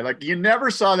that guy. Like you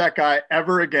never saw that guy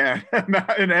ever again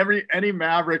in any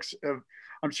Mavericks.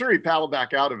 I'm sure he paddled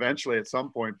back out eventually at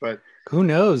some point, but who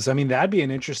knows? I mean, that'd be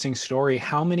an interesting story.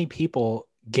 How many people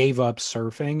gave up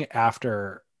surfing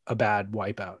after a bad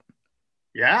wipeout?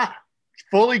 Yeah,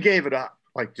 fully gave it up.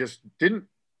 Like didn't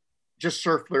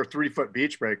surf their 3-foot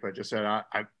beach break, but just said,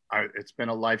 it's been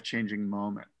a life-changing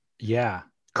moment. Yeah.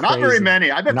 Not very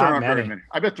many. I bet there aren't very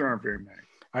many.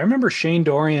 I remember Shane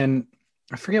Dorian,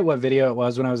 I forget what video it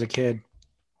was when I was a kid,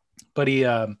 but he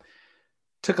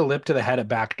took a lip to the head at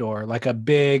backdoor, like a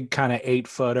big kind of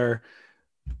 8-footer,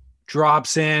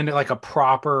 drops in like a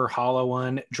proper hollow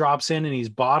one, drops in and he's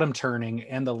bottom turning,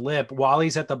 and the lip, while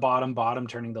he's at the bottom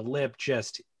turning, the lip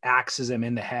just axes him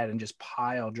in the head and just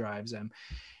pile drives him.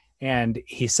 And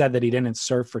he said that he didn't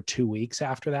surf for 2 weeks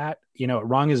after that. It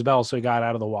rung his bell, so he got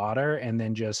out of the water and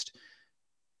then just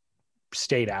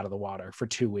stayed out of the water for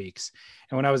 2 weeks.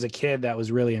 And when I was a kid, that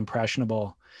was really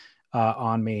impressionable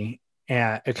on me,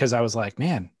 and because I was like,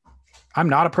 man, I'm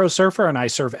not a pro surfer and I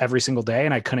surf every single day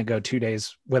and I couldn't go 2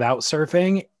 days without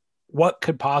surfing. What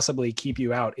could possibly keep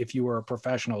you out if you were a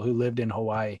professional who lived in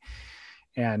Hawaii?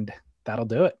 And that'll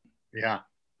do it. Yeah,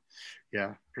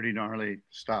 pretty gnarly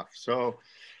stuff. So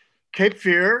Cape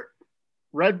Fear,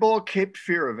 Red Bull Cape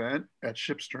Fear event at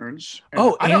Ship Stearns.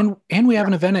 And we have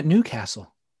an event at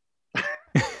Newcastle.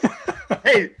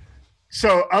 Hey,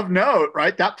 so of note,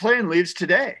 right? That plane leaves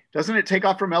today. Doesn't it take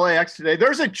off from LAX today?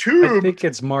 There's a tube. I think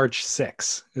it's March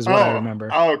 6th is what I remember.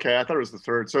 Oh, okay. I thought it was the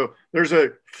 3rd. So there's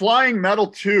a flying metal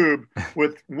tube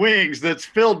with wings that's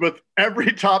filled with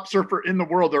every top surfer in the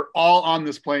world. They're all on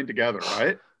this plane together,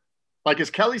 right? Like, is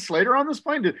Kelly Slater on this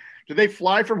plane? Did they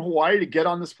fly from Hawaii to get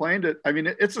on this plane?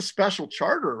 It's a special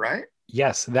charter, right?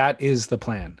 Yes, that is the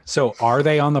plan. So are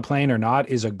they on the plane or not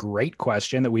is a great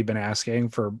question that we've been asking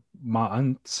for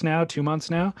months now, 2 months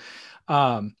now.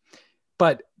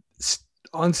 But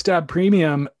on Stab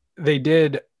Premium, they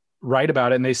did write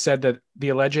about it, and they said that the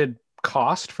alleged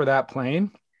cost for that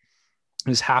plane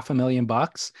is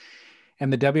 $500,000,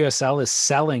 and the WSL is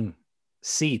selling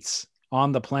seats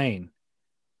on the plane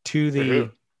to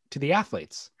the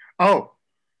athletes. Oh,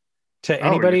 to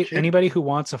anybody who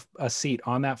wants a seat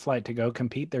on that flight to go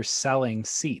compete, they're selling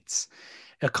seats.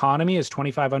 Economy is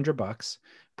 $2,500.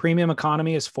 Premium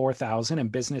economy is $4,000,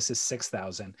 and business is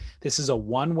 $6,000. This is a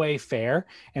one-way fare,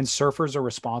 and surfers are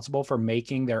responsible for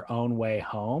making their own way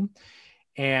home.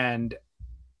 And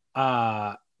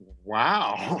wow,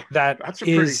 it's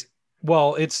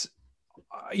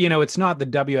it's not the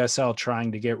WSL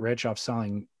trying to get rich off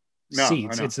selling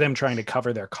seats. It's them trying to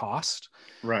cover their cost.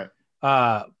 Right.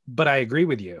 But I agree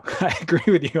with you.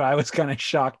 I was kind of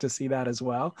shocked to see that as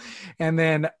well. And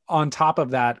then on top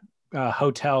of that,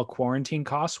 hotel quarantine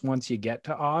costs once you get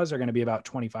to Oz are going to be about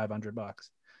 $2,500.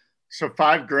 So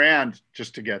 $5,000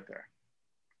 just to get there.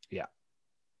 Yeah.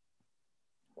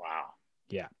 Wow.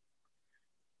 Yeah.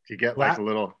 Do you get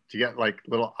little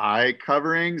eye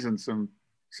coverings and some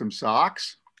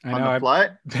socks on the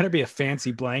flight? Better be a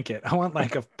fancy blanket. I want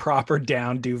like a proper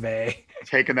down duvet.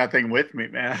 Taking that thing with me,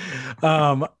 man.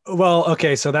 Well,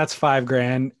 okay. So that's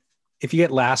 $5,000. If you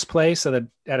get last place at a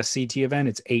CT event,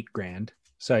 it's $8,000.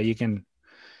 So you can,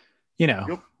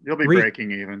 you'll be breaking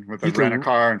even with the rent a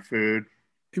car and food.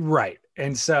 Right.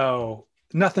 And so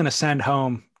nothing to send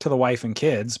home to the wife and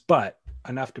kids, but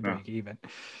enough to break even.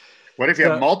 What if you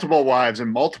have multiple wives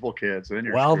and multiple kids? Then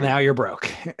you're screwed. Now you're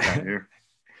broke.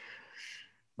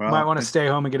 Might want to stay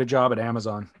home and get a job at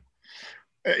Amazon.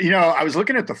 I was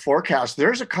looking at the forecast.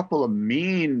 There's a couple of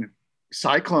mean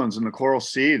cyclones in the Coral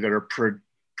Sea that are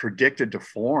predicted to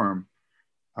form.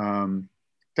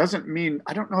 Doesn't mean,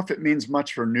 I don't know if it means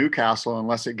much for Newcastle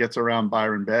unless it gets around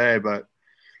Byron Bay, but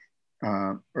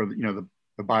the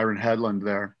Byron Headland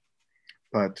there.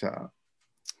 But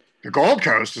the Gold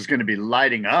Coast is going to be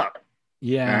lighting up.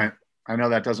 Yeah. And I know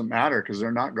that doesn't matter because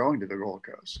they're not going to the Gold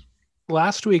Coast.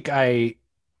 Last week, I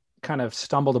kind of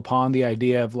stumbled upon the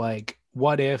idea of like,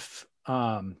 what if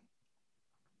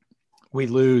we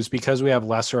lose because we have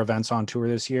lesser events on tour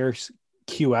this year,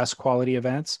 QS quality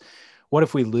events? What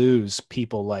if we lose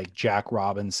people like Jack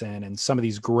Robinson and some of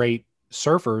these great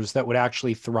surfers that would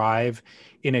actually thrive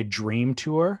in a dream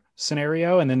tour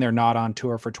scenario, and then they're not on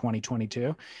tour for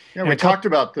 2022? Yeah, we talked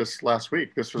about this last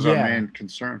week. This was our main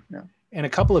concern. Yeah. And a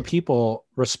couple of people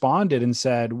responded and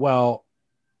said, well,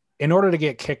 in order to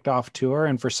get kicked off tour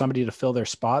and for somebody to fill their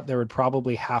spot, there would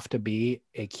probably have to be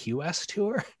a QS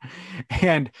tour.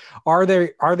 And are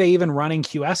they even running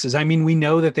QSs? I mean, we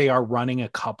know that they are running a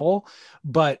couple,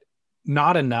 but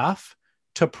not enough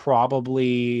to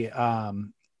probably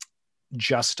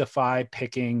justify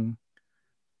picking,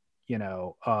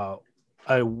 a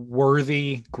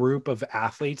worthy group of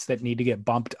athletes that need to get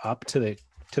bumped up to the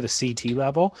CT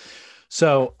level.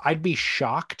 So I'd be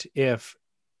shocked if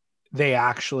they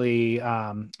actually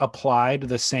applied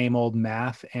the same old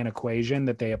math and equation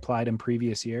that they applied in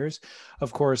previous years.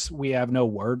 Of course, we have no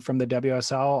word from the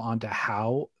WSL onto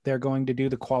how they're going to do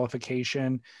the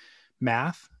qualification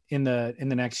math in the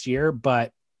next year,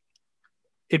 but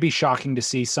it'd be shocking to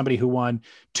see somebody who won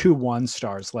 2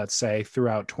 1-stars, let's say,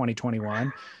 throughout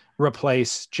 2021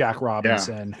 replace Jack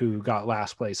Robinson, who got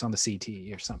last place on the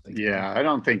CT or something. Yeah, I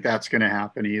don't think that's going to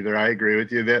happen either. I agree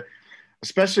with you that,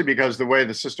 especially because the way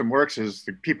the system works is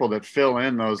the people that fill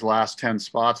in those last 10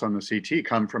 spots on the CT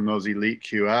come from those elite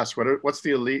QS. What's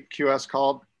the elite QS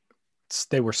called?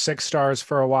 They were 6 stars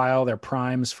for a while. They're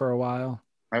primes for a while.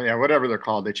 Yeah, whatever they're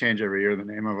called. They change every year, the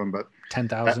name of them, but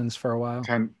 10,000s for a while.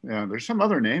 There's some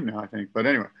other name now, I think. But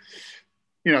anyway,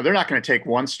 they're not going to take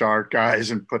 1-star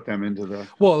guys and put them into the.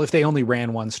 Well, if they only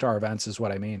ran 1-star events is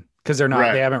what I mean. Because they're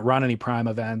not, they haven't run any prime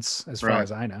events as far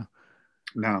as I know.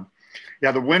 No.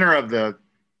 Yeah. The winner of the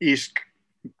East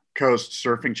Coast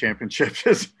Surfing Championship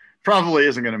probably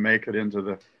isn't going to make it into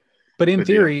the. But in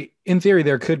theory,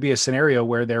 there could be a scenario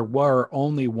where there were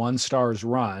only 1-stars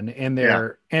run and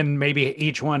and maybe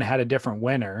each one had a different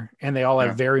winner and they all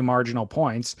have very marginal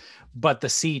points, but the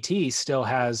CT still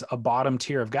has a bottom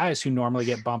tier of guys who normally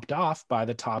get bumped off by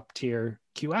the top tier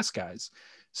QS guys.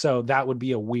 So that would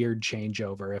be a weird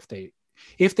changeover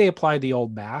if they applied the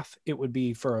old math. It would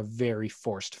be for a very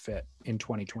forced fit in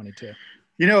 2022.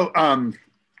 You and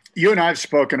I have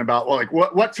spoken about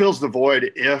what fills the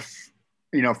void if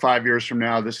 5 years from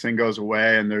now this thing goes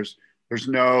away and there's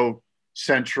no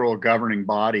central governing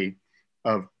body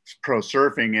of pro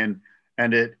surfing,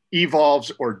 and it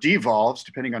evolves or devolves,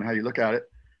 depending on how you look at it,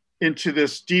 into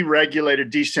this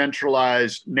deregulated,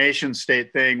 decentralized nation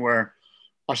state thing where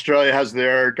Australia has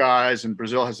their guys and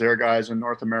Brazil has their guys and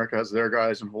North America has their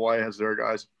guys and Hawaii has their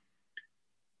guys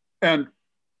and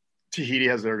Tahiti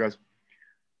has their guys.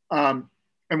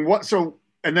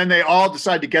 And then they all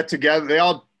decide to get together. They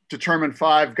all determine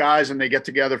 5 guys and they get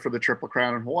together for the Triple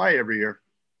Crown in Hawaii every year.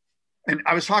 And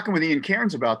I was talking with Ian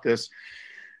Cairns about this,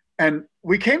 and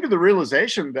we came to the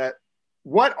realization that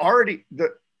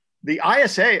the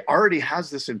ISA already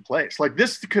has this in place. Like,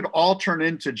 this could all turn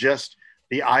into just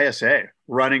the ISA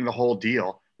running the whole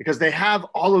deal, because they have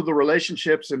all of the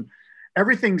relationships and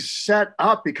everything's set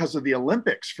up because of the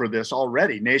Olympics for this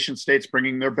already. Nation states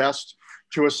bringing their best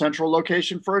to a central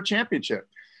location for a championship.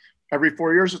 Every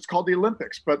 4 years, it's called the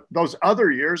Olympics, but those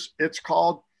other years, it's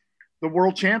called the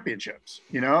World Championships,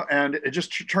 and it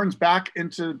just turns back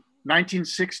into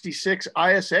 1966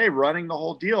 ISA running the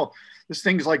whole deal. This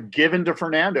thing's like given to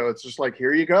Fernando. It's just like,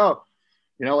 here you go.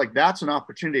 Like, that's an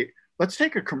opportunity. Let's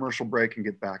take a commercial break and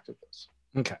get back to this.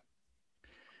 Okay.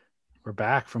 We're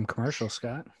back from commercial,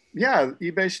 Scott. Yeah,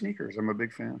 eBay sneakers. I'm a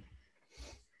big fan.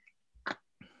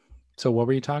 So what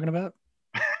were you talking about?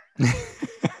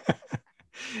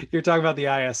 You're talking about the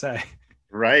ISA.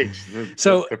 Right. The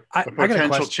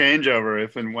potential changeover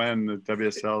if and when the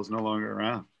WSL is no longer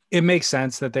around. It makes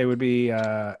sense that they would be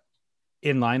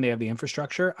in line. They have the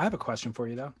infrastructure. I have a question for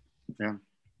you, though. Yeah.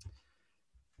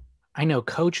 I know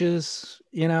coaches,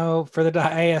 for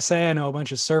the ISA. I know a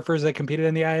bunch of surfers that competed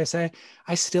in the ISA.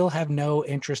 I still have no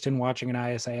interest in watching an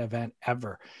ISA event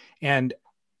ever. And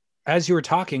as you were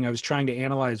talking, I was trying to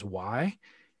analyze why.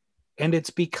 And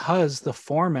it's because the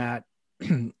format,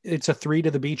 it's a 3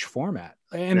 to the beach format,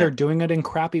 and they're doing it in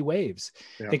crappy waves.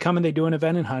 Yeah. They come and they do an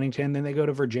event in Huntington, then they go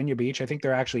to Virginia Beach. I think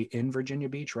they're actually in Virginia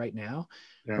Beach right now,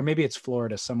 or maybe it's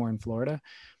Florida, somewhere in Florida.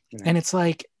 Yeah. And it's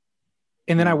like,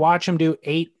 and then I watch them do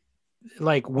 8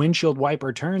 like windshield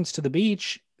wiper turns to the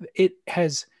beach. It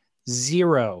has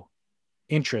zero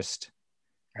interest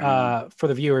for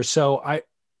the viewers. So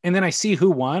and then I see who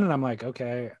won and I'm like,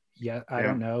 okay, I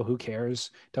don't know, who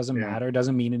cares? Doesn't matter.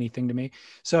 Doesn't mean anything to me.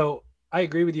 So I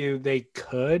agree with you. They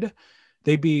have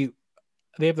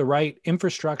the right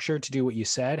infrastructure to do what you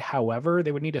said. However,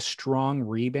 they would need a strong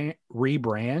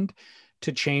rebrand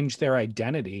to change their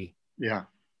identity. Yeah.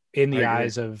 In the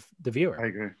eyes of the viewer.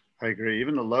 I agree.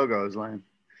 Even the logo is lame.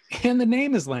 And the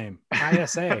name is lame.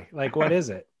 ISA. Like, what is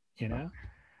it? I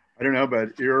don't know,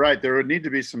 but you're right. There would need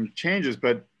to be some changes,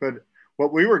 but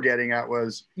what we were getting at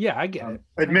was, I get it.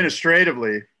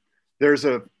 Administratively, there's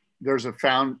a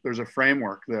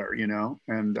framework there,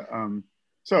 and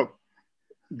so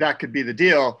that could be the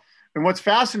deal. And what's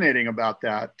fascinating about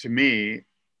that to me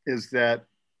is that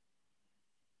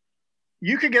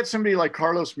you could get somebody like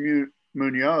Carlos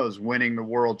Munoz winning the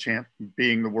world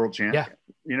being the world champion. Yeah.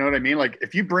 You know what I mean? Like,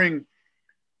 if you bring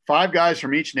 5 guys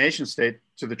from each nation state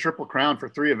to the Triple Crown for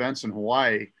 3 events in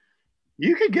Hawaii,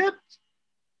 you could get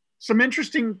some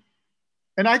interesting,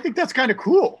 and I think that's kind of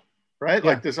cool, right?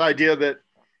 Yeah. Like this idea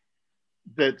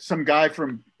that some guy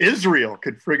from Israel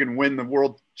could friggin' win the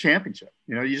world championship.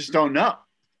 You just don't know.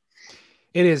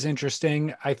 It is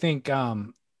interesting. I think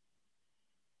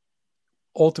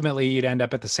ultimately you'd end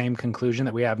up at the same conclusion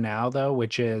that we have now, though,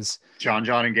 which is John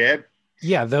and Gabe.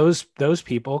 Yeah, those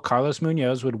people, Carlos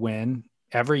Munoz would win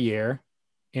every year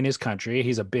in his country.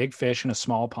 He's a big fish in a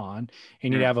small pond,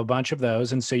 and you'd have a bunch of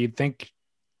those. And so you'd think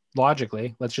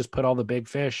logically, let's just put all the big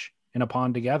fish in a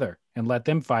pond together and let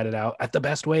them fight it out at the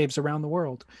best waves around the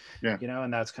world. Yeah.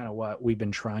 And that's kind of what we've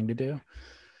been trying to do.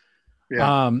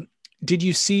 Yeah. Did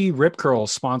you see Rip Curl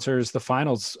sponsors the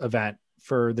finals event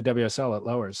for the WSL at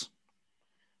Lowers?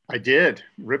 I did.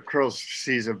 Rip Curl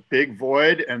sees a big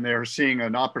void and they're seeing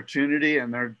an opportunity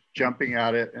and they're jumping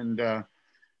at it. And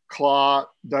Claw,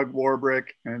 Doug Warbrick,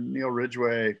 and Neil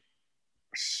Ridgway,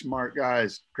 smart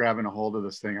guys grabbing a hold of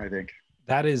this thing, I think.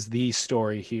 That is the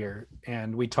story here.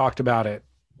 And we talked about it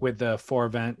with the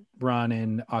 4-event run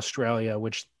in Australia,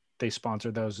 which they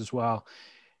sponsored those as well.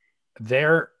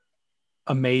 They're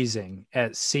amazing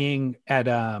at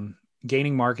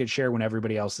gaining market share when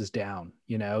everybody else is down.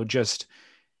 Just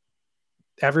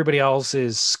everybody else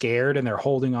is scared and they're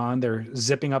holding on. They're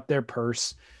zipping up their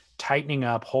purse, tightening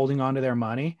up, holding on to their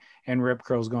money. And Rip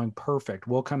Curl's going, perfect.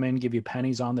 We'll come in, give you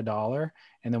pennies on the dollar,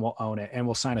 and then we'll own it. And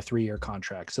we'll sign a 3-year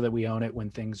contract so that we own it when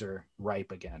things are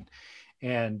ripe again.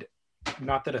 And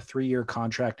not that a 3-year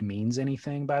contract means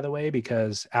anything, by the way,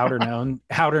 because Outer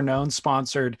Known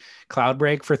sponsored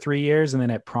Cloudbreak for 3 years, and then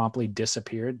it promptly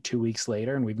disappeared 2 weeks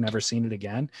later, and we've never seen it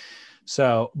again.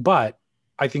 So, but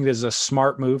I think this is a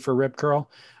smart move for Rip Curl.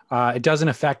 It doesn't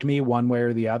affect me one way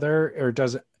or the other, or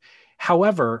does it?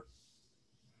 However,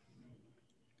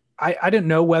 I didn't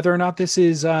know whether or not this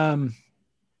is a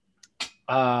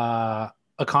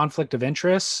conflict of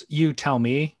interest. You tell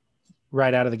me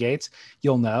right out of the gates,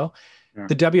 you'll know. Yeah.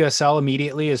 The WSL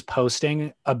immediately is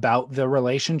posting about the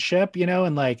relationship,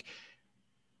 and like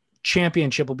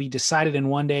championship will be decided in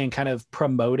one day and kind of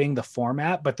promoting the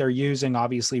format, but they're using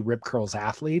obviously Rip Curl's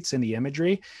athletes in the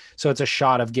imagery. So it's a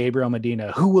shot of Gabriel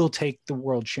Medina, who will take the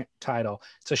world title.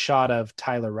 It's a shot of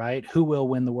Tyler Wright, who will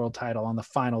win the world title on the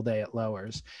final day at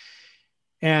Lowers.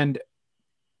 And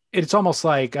it's almost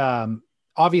like,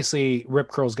 obviously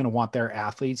Rip Curl is going to want their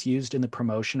athletes used in the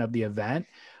promotion of the event.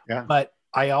 Yeah. But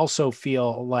I also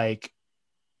feel like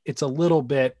it's a little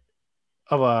bit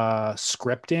of a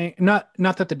scripting, not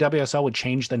that the WSL would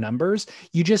change the numbers.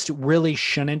 You just really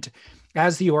shouldn't,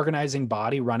 as the organizing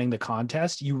body running the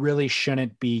contest, you really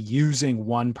shouldn't be using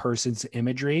one person's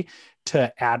imagery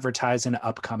to advertise an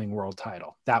upcoming world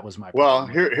title. That was my Well,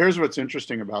 problem. here's what's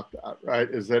interesting about that, right?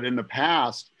 Is that in the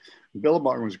past,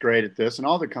 Billabong was great at this, and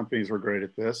all the companies were great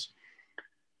at this.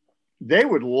 They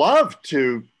would love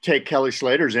to take Kelly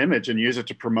Slater's image and use it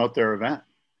to promote their event,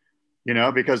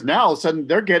 because now all of a sudden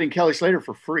they're getting Kelly Slater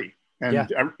for free.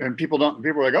 And people are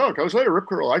like, oh, Kelly Slater, Rip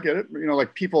Curl, I get it.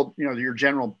 Like people, your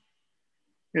general,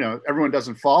 everyone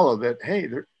doesn't follow that. Hey,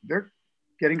 they're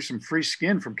getting some free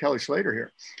skin from Kelly Slater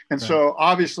here. And so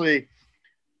obviously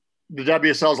the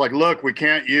WSL is like, look, we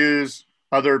can't use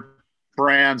other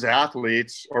brands,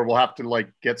 athletes, or we'll have to like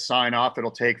get sign off.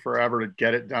 It'll take forever to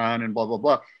get it done and blah, blah,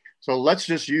 blah. So let's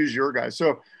just use your guys.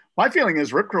 So my feeling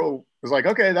is Rip Curl was like,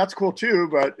 okay, that's cool too.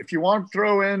 But if you want to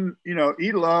throw in,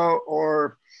 Idolo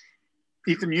or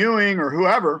Ethan Ewing or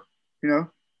whoever,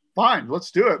 fine,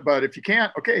 let's do it. But if you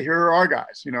can't, okay, here are our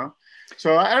guys,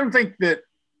 So I don't think that,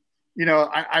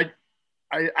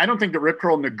 I don't think that Rip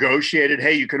Curl negotiated,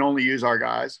 hey, you can only use our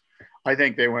guys. I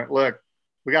think they went, look,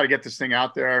 we got to get this thing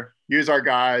out there, use our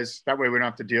guys. That way we don't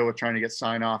have to deal with trying to get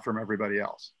sign off from everybody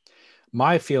else.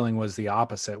 My feeling was the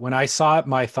opposite. When I saw it,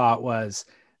 my thought was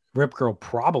Rip Curl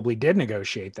probably did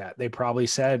negotiate that. They probably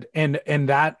said, and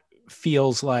that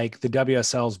feels like the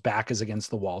WSL's back is against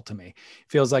the wall to me.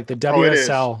 Feels like the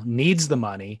WSL needs the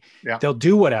money. Yeah. They'll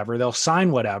do whatever, they'll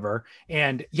sign whatever.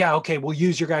 And yeah, okay, we'll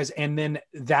use your guys. And then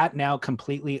that now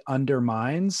completely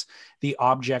undermines the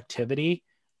objectivity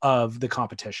of the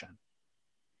competition.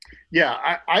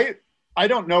 Yeah, I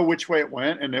don't know which way it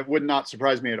went, and it would not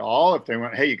surprise me at all if they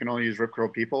went, hey, you can only use Rip Curl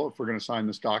people if we're going to sign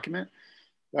this document.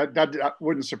 That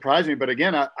wouldn't surprise me. But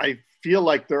again, I feel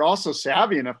like they're also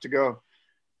savvy enough to go,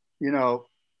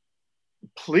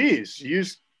 please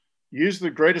use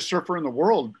the greatest surfer in the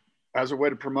world as a way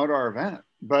to promote our event.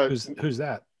 But who's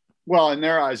that? Well, in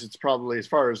their eyes, it's probably, as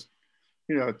far as,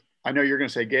 I know you're going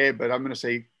to say Gabe, but I'm going to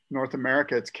say North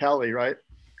America, it's Kelly, right?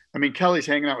 I mean, Kelly's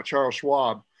hanging out with Charles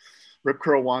Schwab. Rip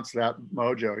Curl wants that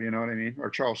mojo, you know what I mean?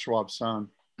 Or Charles Schwab's son.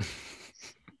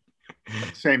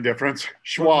 Same difference.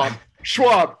 Schwab.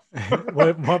 What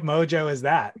mojo is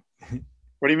that?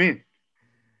 What do you mean?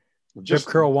 Rip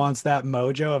Curl wants that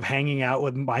mojo of hanging out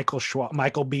with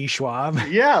Michael B. Schwab.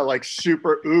 Yeah, like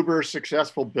super uber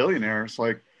successful billionaires.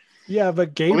 Like, yeah,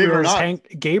 but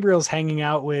Gabriel's hanging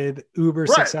out with uber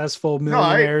successful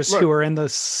millionaires who are in the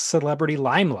celebrity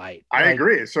limelight. I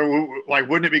agree. So, like,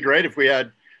 wouldn't it be great if we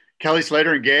had Kelly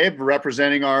Slater and Gabe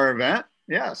representing our event?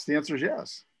 Yes, the answer is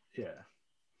yes.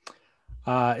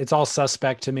 Yeah. It's all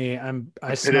suspect to me.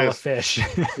 I smell a fish.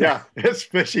 Yeah, it's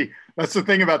fishy. That's the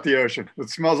thing about the ocean. It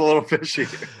smells a little fishy.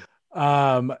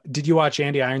 Did you watch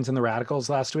Andy Irons and the Radicals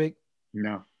last week?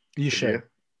 No. You should.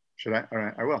 Should I? All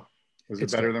right, I will. Was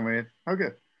it better than we had? Oh,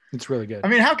 good. It's really good. I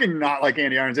mean, how can you not like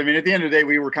Andy Irons? I mean, at the end of the day,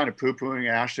 we were kind of poo-pooing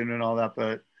Ashton and all that,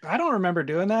 but I don't remember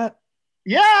doing that.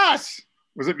 Yes.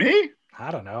 Was it me? I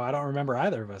don't know. I don't remember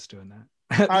either of us doing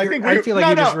that. I feel like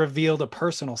you just revealed a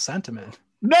personal sentiment.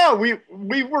 No,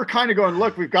 we were kind of going,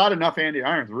 look, we've got enough Andy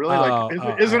Irons. Really?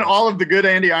 Isn't all of the good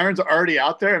Andy Irons already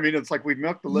out there? I mean, it's like we've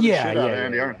milked the living shit out of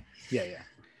Andy Irons. Yeah.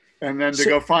 And then to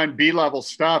go find B-level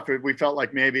stuff, we felt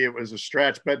like maybe it was a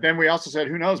stretch. But then we also said,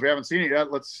 who knows? We haven't seen it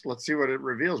yet. Let's see what it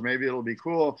reveals. Maybe it'll be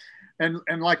cool. And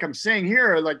like I'm saying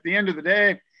here, like the end of the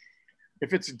day,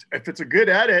 if it's a good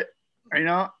edit,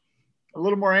 a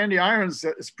little more Andy Irons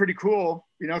is pretty cool.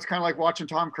 It's kind of like watching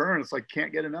Tom Curran. It's like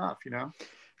can't get enough.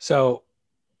 So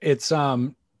it's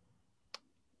Andy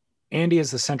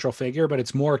is the central figure, but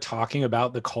it's more talking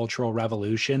about the cultural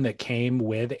revolution that came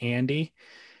with Andy.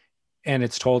 And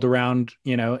it's told around,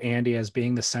 Andy as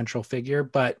being the central figure,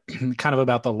 but kind of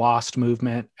about the Lost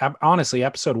movement. Honestly,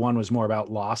 episode 1 was more about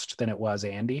Lost than it was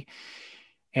Andy.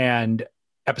 And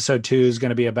episode 2 is going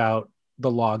to be about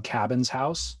the Log Cabins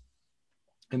house.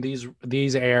 And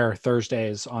these air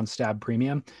Thursdays on Stab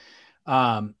Premium.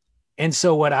 And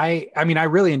so I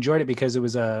really enjoyed it because it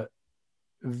was a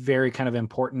very kind of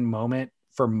important moment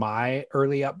for my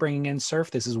early upbringing in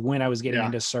surf. This is when I was getting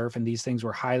into surf, and these things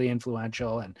were highly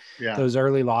influential. And those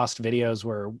early Lost videos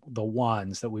were the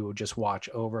ones that we would just watch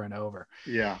over and over.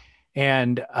 Yeah.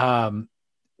 And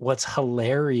what's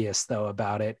hilarious though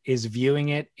about it is viewing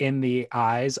it in the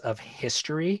eyes of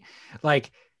history.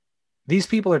 Like, these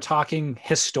people are talking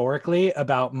historically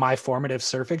about my formative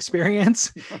surf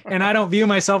experience, and I don't view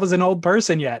myself as an old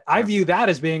person yet. I view that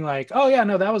as being like, oh yeah,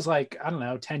 no, that was like, I don't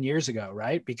know, 10 years ago,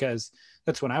 right? Because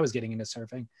that's when I was getting into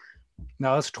surfing.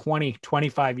 No, that's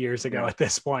 25 years ago at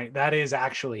this point. That is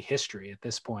actually history at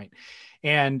this point.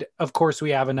 And of course, we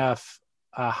have enough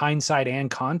hindsight and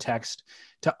context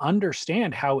to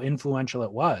understand how influential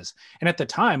it was. And at the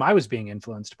time, I was being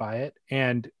influenced by it,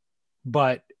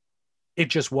 but it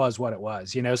just was what it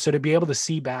was, you know? So to be able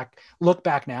to look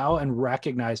back now and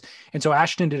recognize. And so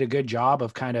Ashton did a good job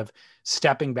of kind of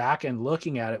stepping back and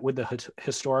looking at it with the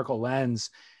historical lens.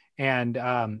 And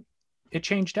it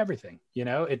changed everything, you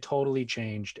know, it totally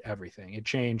changed everything. It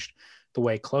changed the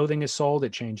way clothing is sold.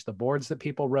 It changed the boards that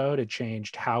people rode. It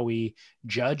changed how we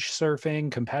judge surfing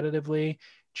competitively,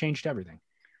 changed everything.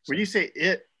 When you say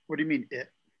it, what do you mean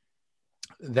it?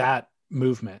 That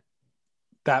movement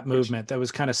that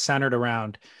was kind of centered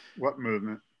around. What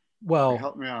movement? Well,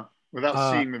 help me out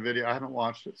without seeing the video. I haven't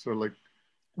watched it. So like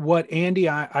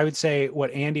I would say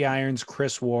what Andy Irons,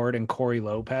 Chris Ward, and Corey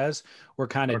Lopez were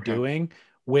kind of doing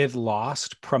with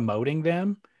Lost, promoting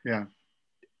them. Yeah.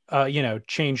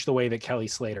 Changed the way that Kelly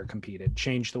Slater competed,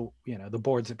 changed the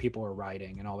boards that people were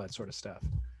riding and all that sort of stuff.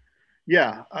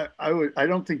 Yeah. I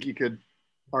don't think you could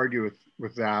argue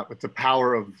with that, with the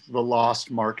power of the Lost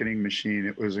marketing machine.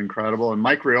 It was incredible. And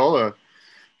Mike Riola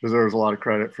deserves a lot of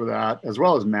credit for that, as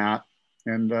well as Matt.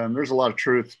 And there's a lot of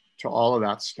truth to all of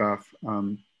that stuff.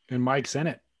 And Mike's in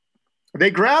it.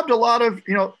 They grabbed a lot of,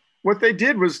 what they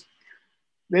did was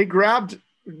they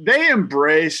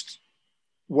embraced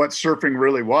what surfing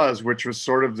really was, which was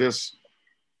sort of this,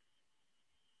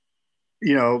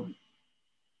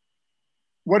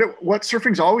 what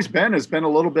surfing's always been has been a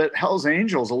little bit Hell's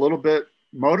Angels, a little bit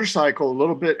motorcycle, a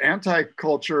little bit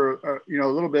anti-culture, a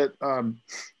little bit,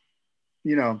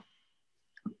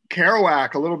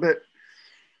 Kerouac, a little bit,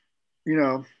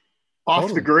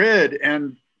 off the grid.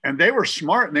 And they were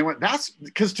smart, and they went, that's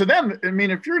because to them, I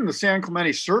mean, if you're in the San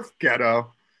Clemente surf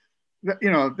ghetto,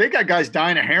 they got guys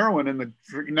dying of heroin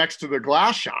next to the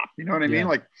glass shop, you know what I mean?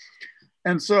 Like,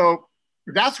 and so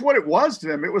that's what it was to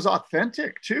them. It was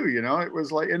authentic too, it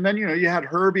was like, and then, you had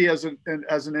Herbie as an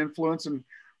influence, and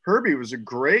Herbie was a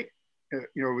great,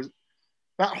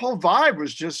 that whole vibe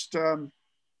was just,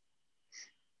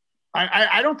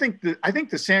 I think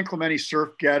the San Clemente surf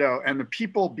ghetto and the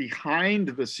people behind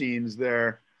the scenes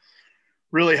there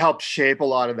really helped shape a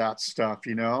lot of that stuff,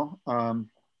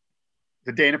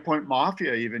 the Dana Point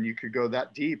Mafia, even, you could go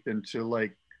that deep into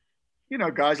like,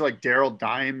 guys like Daryl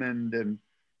Diamond and,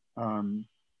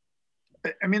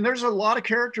 I mean, there's a lot of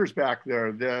characters back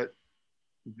there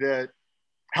that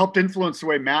helped influence the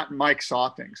way Matt and Mike saw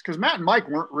things. Because Matt and Mike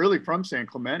weren't really from San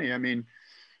Clemente. I mean,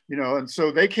 and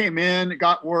so they came in,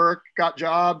 got work, got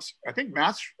jobs. I think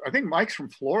Mike's from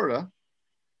Florida.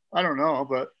 I don't know,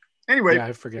 but anyway,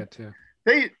 I forget too.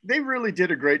 They really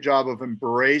did a great job of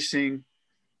embracing,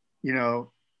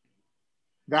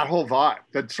 that whole vibe,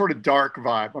 that sort of dark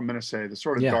vibe. I'm going to say the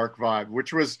sort of dark vibe,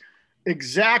 which was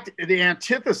the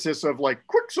antithesis of like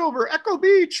Quicksilver, Echo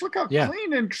Beach. Look how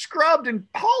clean and scrubbed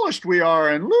and polished we are.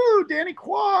 And Lou, Danny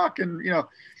Kwok. And,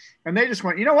 and they just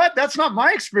went, you know what? That's not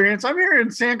my experience. I'm here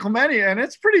in San Clemente, and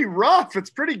it's pretty rough. It's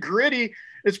pretty gritty.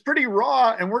 It's pretty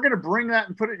raw. And we're going to bring that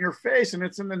and put it in your face. And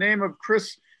it's in the name of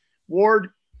Chris Ward,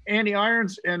 Andy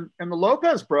Irons, and the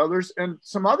Lopez brothers, and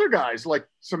some other guys, like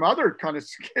some other kind of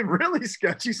really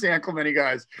sketchy San Clemente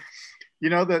guys,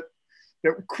 that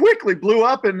quickly blew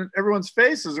up in everyone's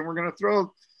faces. And we're going to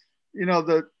throw,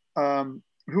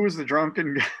 who was the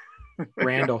drunken guy?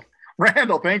 Randall.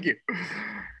 Randall, thank you.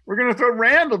 We're going to throw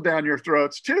Randall down your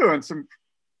throats too. And some,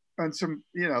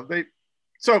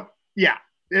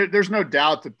 there's no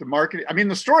doubt that the marketing, I mean,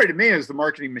 the story to me is the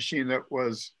marketing machine that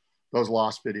was those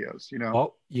Lost videos,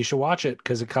 Well, you should watch it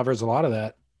because it covers a lot of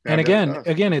that. Yeah, and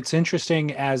again, it's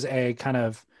interesting as a kind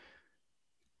of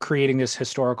creating this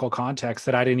historical context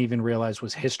that I didn't even realize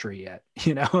was history yet.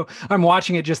 I'm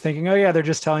watching it just thinking, oh yeah, they're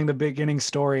just telling the beginning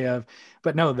story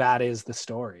but no, that is the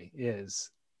story,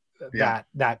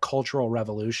 that cultural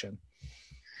revolution.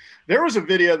 There was a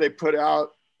video they put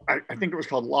out I think it was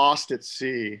called Lost at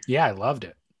Sea. Yeah, I loved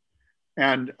it.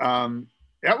 And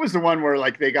that was the one where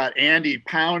like they got Andy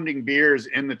pounding beers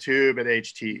in the tube at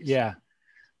HT's. Yeah.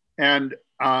 And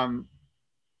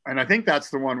I think that's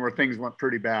the one where things went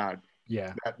pretty bad.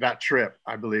 Yeah. That trip,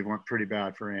 I believe, went pretty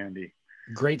bad for Andy.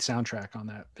 Great soundtrack on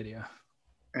that video.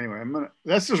 Anyway,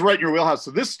 this is right in your wheelhouse.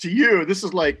 So this to you, this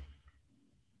is like,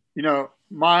 you know,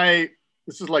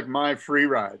 this is like my free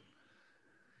ride.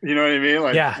 You know what I mean?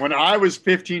 Like when I was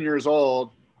 15 years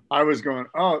old, I was going,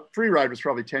 oh, free ride was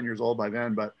probably 10 years old by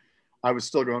then, but I was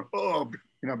still going, oh,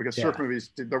 you know, because surf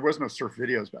movies, there was no surf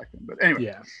videos back then. But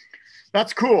anyway,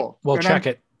 that's cool. Well, check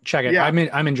it. Yeah.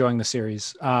 I'm enjoying the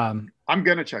series. I'm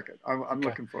going to check it. I'm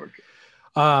looking forward to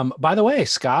it. By the way,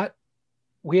 Scott,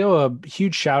 we owe a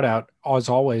huge shout out as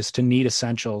always to Neat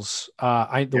Essentials.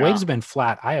 The waves have been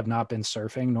flat. I have not been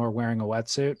surfing nor wearing a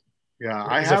wetsuit.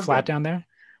 Yeah. Is it flat down there?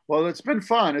 Well, it's been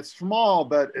fun. It's small,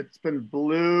 but it's been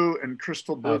blue and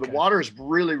crystal blue. Okay. The water is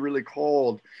really, really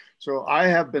cold. So I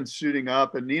have been suiting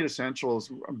up, and Neat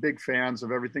Essentials, I'm big fans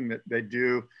of everything that they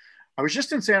do. I was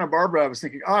just in Santa Barbara. I was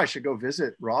thinking, I should go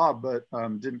visit Rob, but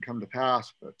didn't come to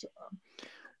pass. But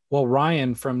well,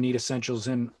 Ryan from Neat Essentials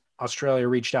in Australia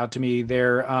reached out to me.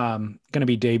 They're going to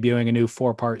be debuting a new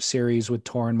 4-part series with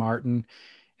Torrin Martin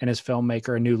and his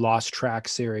filmmaker, a new Lost Track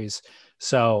series.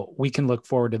 So we can look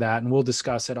forward to that, and we'll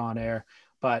discuss it on air.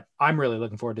 But I'm really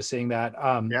looking forward to seeing that.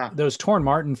 Those Torrin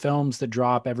Martin films that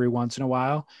drop every once in a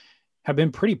while have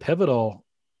been pretty pivotal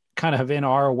kind of in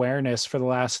our awareness for the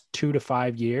last 2 to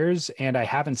 5 years. And I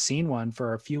haven't seen one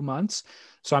for a few months.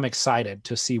 So I'm excited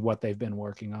to see what they've been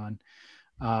working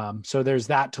on. So there's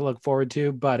that to look forward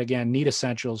to. But again, Neat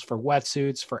Essentials for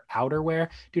wetsuits, for outerwear.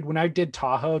 Dude, when I did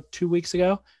Tahoe 2 weeks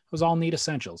ago, it was all Neat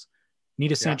Essentials.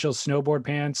 Neat Essentials snowboard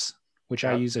pants, which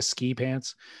I use as ski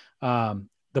pants.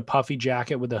 The puffy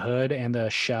jacket with the hood and the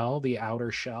shell, the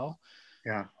outer shell.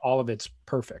 Yeah. All of it's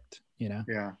perfect, you know?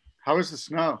 Yeah. How is the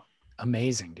snow?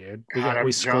 Amazing, dude.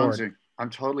 We scored. Jonesing.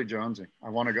 I'm totally jonesing. I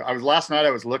want to go. Last night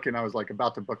I was looking, I was like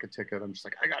about to book a ticket. I'm just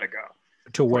like, I got to go.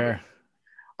 To where?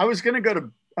 I was going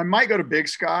to I might go to Big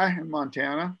Sky in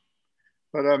Montana,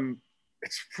 but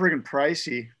it's friggin'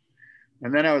 pricey.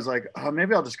 And then I was like, oh,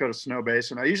 maybe I'll just go to Snow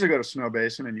Basin. I usually go to Snow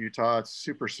Basin in Utah. It's a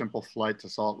super simple flight to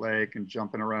Salt Lake and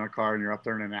jumping around a car and you're up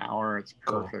there in an hour. It's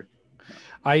perfect.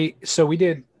 Cool. So we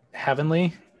did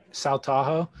Heavenly, South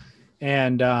Tahoe,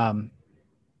 and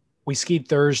we skied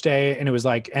Thursday and it was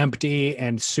like empty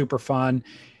and super fun.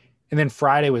 And then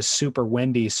Friday was super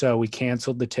windy. So we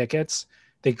canceled the tickets.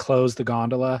 They closed the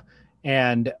gondola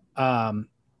and, but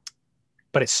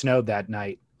it snowed that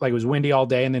night. Like it was windy all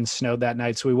day and then snowed that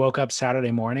night. So we woke up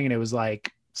Saturday morning and it was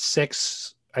like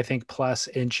 6, I think, plus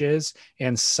inches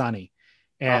and sunny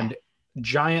and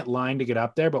giant line to get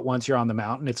up there. But once you're on the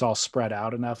mountain, it's all spread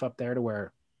out enough up there to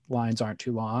where lines aren't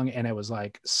too long. And it was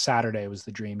like Saturday was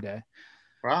the dream day.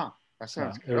 Wow. That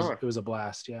sounds good. It was a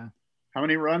blast. Yeah. How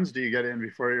many runs do you get in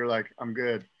before you're like, I'm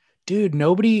good? Dude,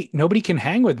 nobody can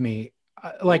hang with me.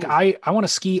 Like I want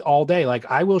to ski all day. Like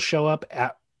I will show up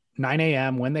at 9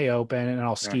 a.m. when they open and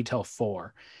I'll ski till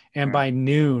 4. And by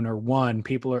noon or 1,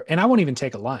 and I won't even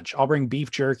take a lunch. I'll bring beef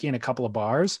jerky and a couple of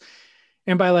bars.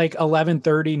 And by like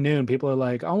 11:30 noon, people are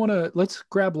like, let's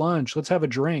grab lunch. Let's have a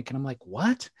drink. And I'm like,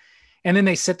 what? And then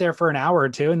they sit there for an hour or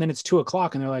two and then it's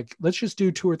 2:00 and they're like, let's just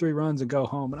do 2 or 3 runs and go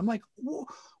home. And I'm like,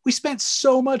 we spent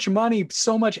so much money,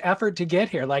 so much effort to get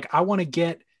here. Like I want to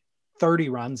get 30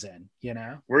 runs in, you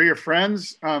know? Were your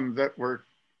friends that were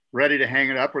ready to hang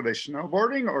it up, were they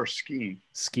snowboarding or skiing?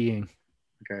 Skiing.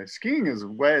 Okay. Skiing is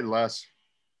way less,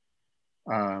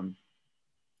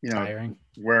 tiring.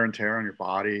 Wear and tear on your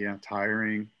body and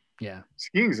tiring. Yeah.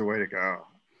 Skiing is the way to go.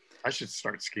 I should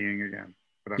start skiing again.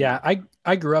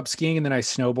 I grew up skiing and then I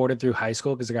snowboarded through high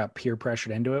school because I got peer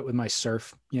pressured into it with my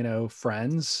surf,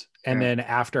 friends. And then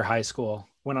after high school,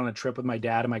 went on a trip with my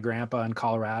dad and my grandpa in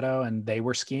Colorado and they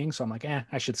were skiing. So I'm like,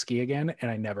 I should ski again.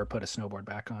 And I never put a snowboard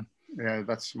back on. Yeah,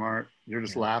 that's smart. You're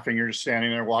just laughing. You're just standing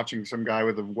there watching some guy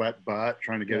with a wet butt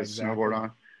trying to get his snowboard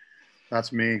on.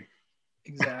 That's me.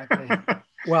 Exactly.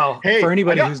 Well, for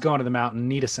anybody who's going to the mountain,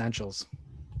 Neat Essentials.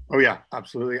 Oh, yeah,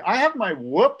 absolutely. I have my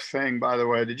Whoop thing, by the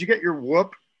way. Did you get your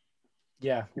Whoop?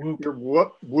 Yeah. Whoop. Your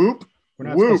Whoop? We're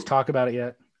not supposed to talk about it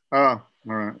yet. Oh, all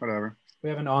right. Whatever. We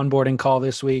have an onboarding call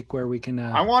this week where we can.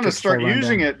 I want to start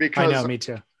using it because. I know, me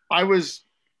too. I was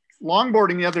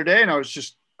longboarding the other day and I was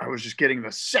just getting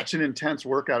such an intense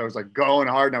workout. I was like going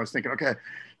hard and I was thinking, okay,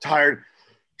 tired,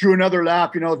 do another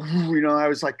lap, I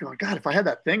was like, oh God, if I had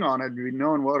that thing on, I'd be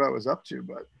knowing what I was up to,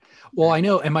 but. Well, I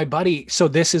know. And my buddy, so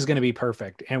this is going to be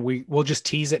perfect. And we'll just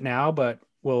tease it now, but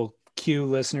we'll cue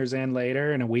listeners in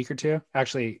later in a week or two.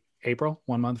 Actually, April,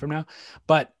 1 month from now.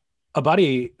 But a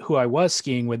buddy who I was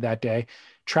skiing with that day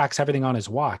tracks everything on his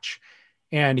watch.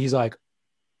 And he's like,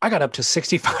 I got up to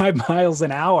 65 miles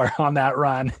an hour on that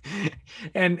run.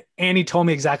 And he told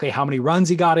me exactly how many runs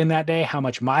he got in that day, how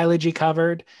much mileage he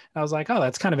covered. I was like, oh,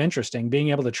 that's kind of interesting being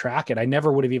able to track it. I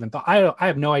never would have even thought. I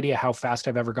have no idea how fast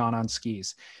I've ever gone on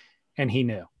skis. And he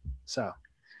knew. So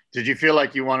did you feel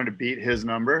like you wanted to beat his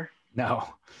number? No,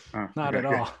 not at good.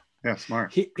 all. Yeah,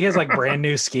 smart. He has like brand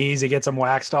new skis. He gets them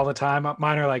waxed all the time.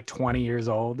 Mine are like 20 years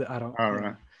old. I don't. All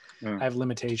right. Yeah. I have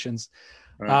limitations.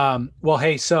 Right. Well,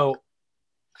 hey, so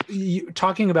we're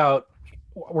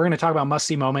going to talk about must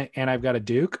see moment, and I've got a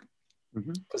Duke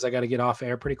because I got to get off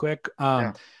air pretty quick.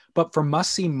 But for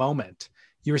must see moment,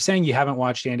 you were saying you haven't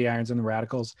watched Andy Irons and the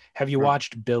Radicals. Have you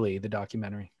watched Billy, the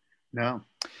documentary? No.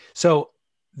 So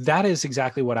that is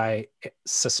exactly what I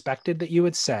suspected that you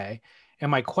would say. And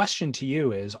my question to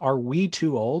you is, are we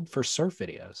too old for surf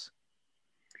videos?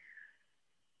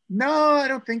 No, I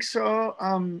don't think so.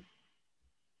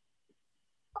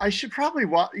 I should probably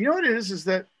watch. You know what it is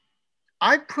that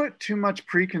I put too much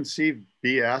preconceived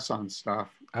BS on stuff.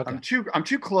 Okay. I'm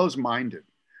too close-minded.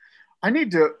 I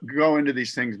need to go into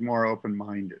these things more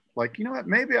open-minded. Like, you know what?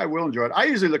 Maybe I will enjoy it. I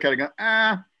usually look at it and go,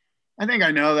 I think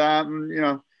I know that,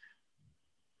 and,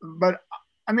 but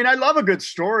I mean, I love a good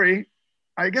story.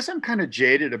 I guess I'm kind of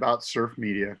jaded about surf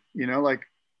media, like,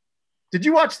 did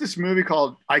you watch this movie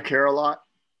called I Care a Lot?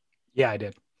 Yeah, I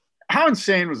did. How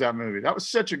insane was that movie? That was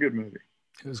such a good movie.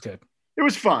 It was good. It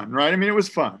was fun, right? I mean, it was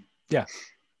fun. Yeah.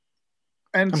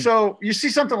 And so you see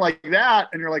something like that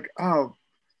and you're like, oh,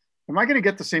 am I going to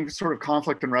get the same sort of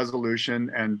conflict and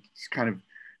resolution and kind of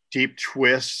deep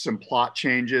twists and plot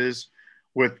changes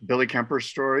with Billy Kemper's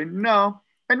story? No.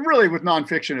 And really with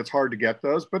nonfiction, it's hard to get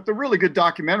those, but the really good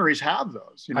documentaries have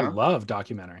those. I love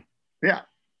documentary. Yeah.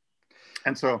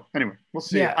 And so anyway, we'll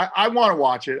see. Yeah. I want to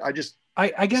watch it. I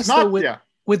guess though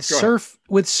with surf,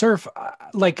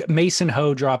 like Mason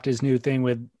Ho dropped his new thing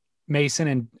with Mason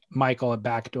and Michael at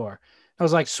Backdoor. I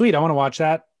was like, sweet, I want to watch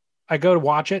that. I go to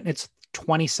watch it and it's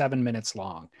 27 minutes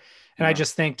long. And I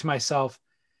just think to myself,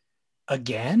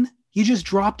 again, you just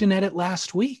dropped an edit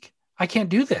last week. I can't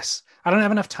do this. I don't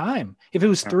have enough time. If it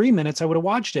was 3 minutes, I would have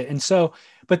watched it. And so,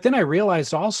 but then I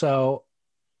realized also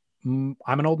I'm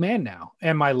an old man now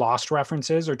and my Lost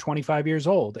references are 25 years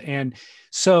old. And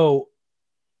so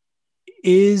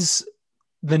is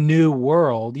the new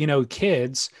world,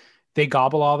 kids, they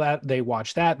gobble all that. They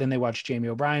watch that. Then they watch Jamie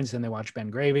O'Brien's, then they watch Ben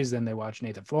Gravy's, then they watch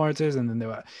Nathan Florence's, and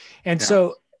then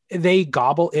so they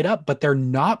gobble it up, but they're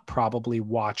not probably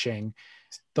watching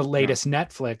the latest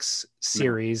Netflix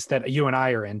series that you and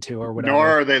I are into or whatever. Nor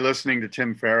are they listening to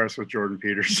Tim Ferriss with Jordan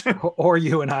Peterson. or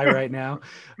you and I right now.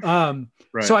 Right.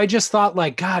 So I just thought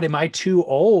like, God, am I too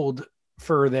old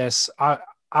for this?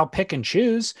 I'll pick and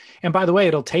choose. And by the way,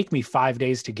 it'll take me 5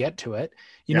 days to get to it.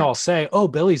 I'll say, oh,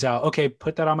 Billy's out. Okay,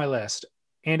 put that on my list.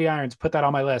 Andy Irons, put that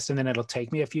on my list. And then it'll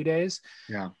take me a few days.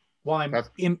 Yeah. While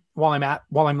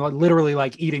I'm literally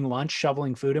like eating lunch,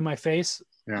 shoveling food in my face.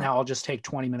 Yeah. Now I'll just take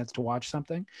 20 minutes to watch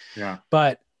something. Yeah.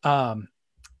 But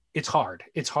it's hard.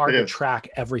 It's hard to track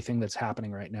everything that's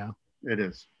happening right now. It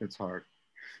is. It's hard.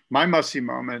 My must-see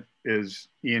moment is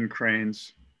Ian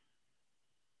Crane's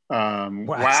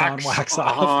wax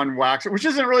on, which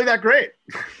isn't really that great.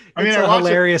 It's a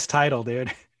hilarious title,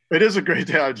 dude. It is a great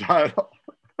title.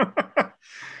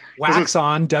 Wax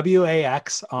on,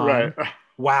 W-A-X on, right.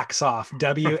 Wax off,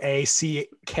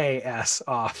 W-A-C-K-S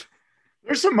off.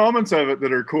 There's some moments of it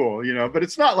that are cool, but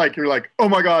it's not like you're like, oh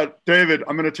my God, David,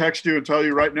 I'm going to text you and tell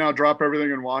you right now, drop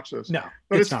everything and watch this. No,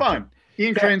 but it's fun. Good.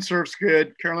 Ian Crane surfs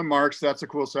good. Carolyn Marks, that's a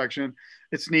cool section.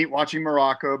 It's neat watching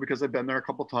Morocco because I've been there a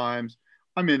couple times.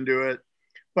 I'm into it.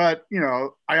 But,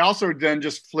 I also then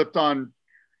just flipped on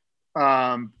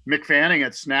Mick Fanning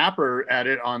at Snapper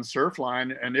edit on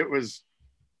Surfline, and it was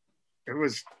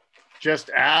just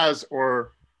as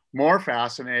or more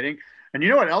fascinating. And you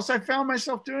know what else I found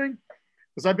myself doing?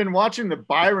 Is I've been watching the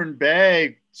Byron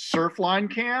Bay Surfline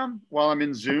cam while I'm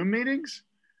in Zoom meetings.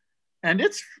 And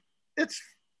it's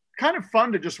kind of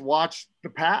fun to just watch the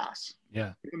pass.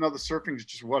 Yeah. Even though the surfing is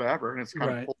just whatever and it's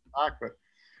kind of pulled back. But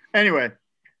anyway,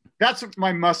 that's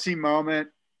my must-see moment.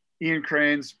 Ian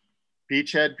Crane's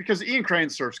Beachhead, because Ian Crane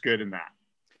surfs good in that.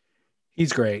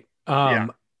 He's great.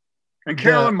 And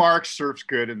Carolyn Marks surfs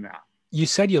good in that. You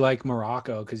said you like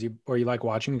Morocco you like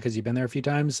watching because you've been there a few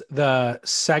times. The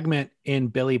segment in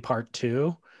Billy Part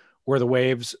 2 where the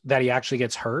waves that he actually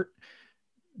gets hurt,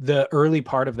 the early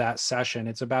part of that session,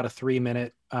 it's about a 3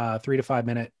 to 5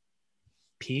 minute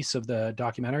piece of the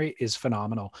documentary, is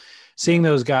phenomenal. Seeing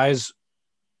those guys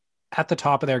at the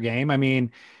top of their game. I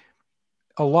mean,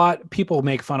 a lot people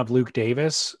make fun of Luke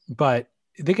Davis, but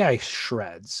the guy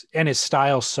shreds and his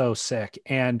style's so sick.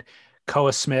 And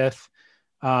Koa Smith,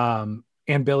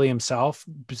 and Billy himself,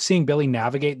 seeing Billy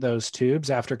navigate those tubes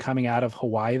after coming out of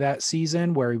Hawaii that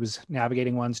season, where he was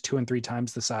navigating ones 2 and 3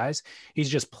 times the size, he's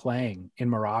just playing in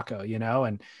Morocco, you know,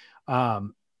 and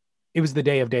it was the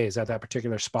day of days at that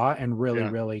particular spot, and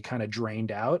really kind of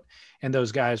drained out. And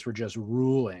those guys were just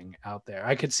ruling out there.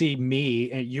 I could see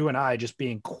me and you and I just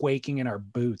being quaking in our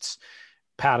boots,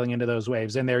 paddling into those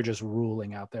waves, and they're just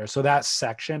ruling out there. So that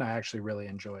section I actually really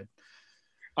enjoyed.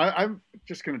 I'm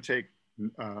just going to take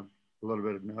a little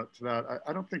bit of note to that.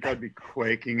 I don't think I'd be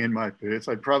quaking in my boots.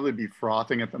 I'd probably be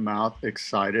frothing at the mouth,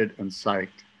 excited and psyched.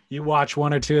 You watch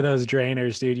 1 or 2 of those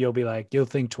drainers, dude, you'll be like, you'll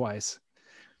think twice.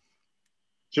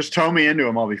 Just tow me into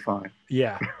them. I'll be fine.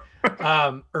 Yeah.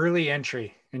 Early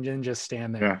entry and then just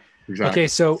stand there. Yeah, exactly. Okay.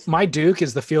 So my Duke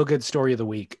is the feel good story of the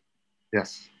week.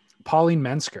 Yes. Pauline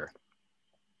Mensker.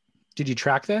 Did you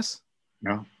track this?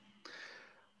 No.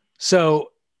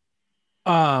 So,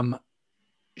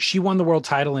 she won the world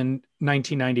title in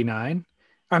 1999.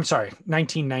 I'm sorry,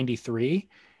 1993.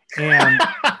 And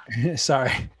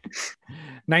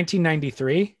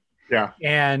 1993. Yeah.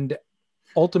 And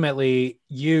ultimately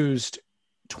used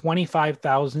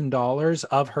 $25,000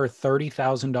 of her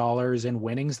 $30,000 in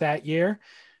winnings that year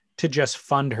to just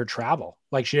fund her travel.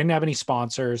 Like, she didn't have any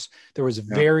sponsors. There was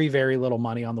very, very little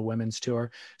money on the women's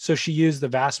tour. So she used the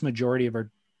vast majority of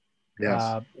her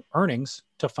earnings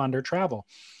to fund her travel.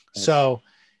 Yes. So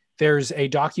there's a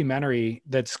documentary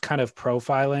that's kind of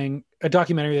profiling, a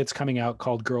documentary that's coming out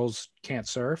called Girls Can't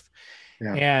Surf.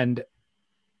 Yeah. And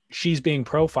she's being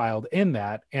profiled in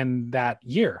that, and that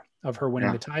year of her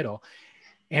winning the title.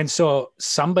 And so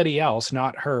somebody else,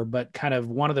 not her, but kind of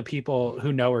one of the people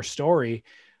who know her story,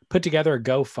 put together a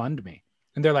GoFundMe.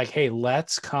 And they're like, hey,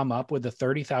 let's come up with the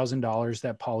 $30,000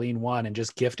 that Pauline won and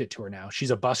just gift it to her now.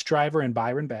 She's a bus driver in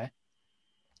Byron Bay.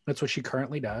 That's what she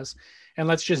currently does. And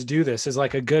let's just do this as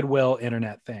like a goodwill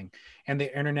internet thing. And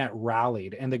the internet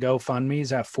rallied, and the GoFundMe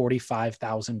is at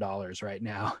 $45,000 right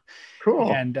now.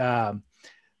 Cool. And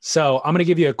so I'm going to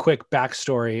give you a quick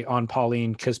backstory on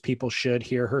Pauline, because people should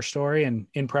hear her story. And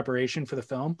in preparation for the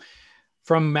film,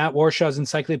 from Matt Warshaw's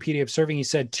Encyclopedia of Surfing, he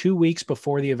said 2 weeks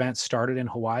before the event started in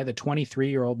Hawaii, the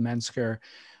 23-year-old Mensker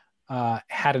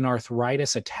had an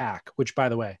arthritis attack, which, by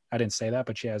the way, I didn't say that,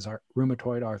 but she has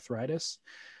rheumatoid arthritis.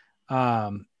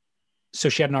 So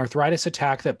she had an arthritis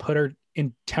attack that put her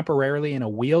temporarily in a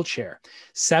wheelchair.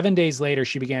 7 days later,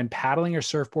 she began paddling her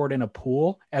surfboard in a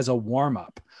pool as a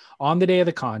warm-up. On the day of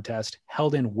the contest,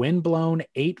 held in windblown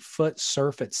 8-foot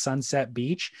surf at Sunset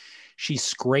Beach, she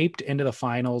scraped into the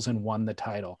finals and won the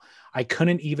title. I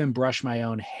couldn't even brush my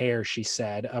own hair, she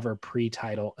said, of her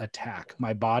pre-title attack.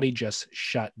 My body just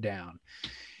shut down.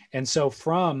 And so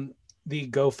from the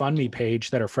GoFundMe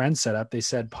page that her friends set up, they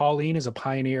said, Pauline is a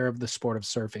pioneer of the sport of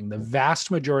surfing. The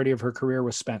vast majority of her career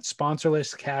was spent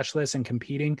sponsorless, cashless, and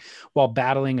competing while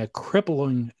battling a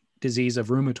crippling disease of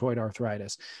rheumatoid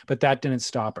arthritis, but that didn't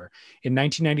stop her. In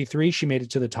 1993, she made it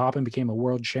to the top and became a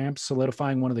world champ,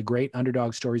 solidifying one of the great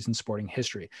underdog stories in sporting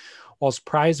history. Whilst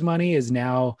prize money is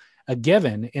now a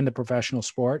given in the professional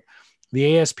sport,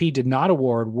 the ASP did not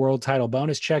award world title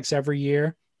bonus checks every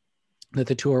year that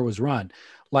the tour was run.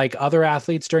 Like other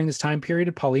athletes during this time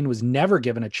period, Pauline was never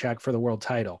given a check for the world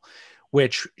title,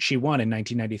 which she won in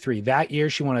 1993. That year,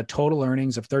 she won a total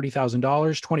earnings of $30,000,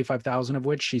 $25,000 of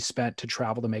which she spent to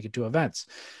travel to make it to events.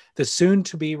 The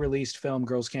soon-to-be-released film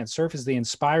Girls Can't Surf is the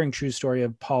inspiring true story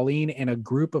of Pauline and a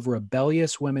group of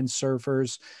rebellious women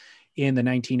surfers in the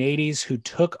 1980s who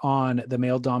took on the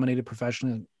male-dominated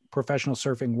professional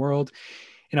surfing world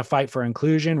in a fight for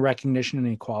inclusion, recognition, and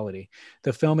equality.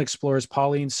 The film explores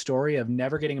Pauline's story of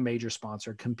never getting a major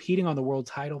sponsor, competing on the world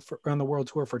title on the world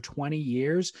tour for 20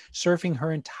 years, surfing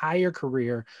her entire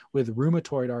career with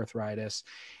rheumatoid arthritis,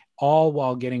 all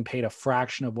while getting paid a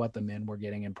fraction of what the men were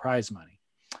getting in prize money.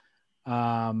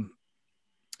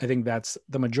 I think that's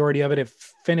the majority of it. It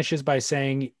finishes by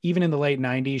saying, even in the late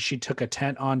 90s, she took a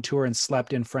tent on tour and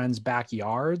slept in friends'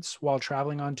 backyards while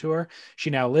traveling on tour.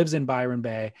 She now lives in Byron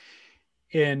Bay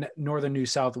in northern New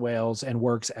South Wales and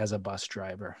works as a bus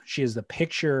driver. She is the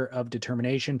picture of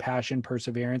determination, passion,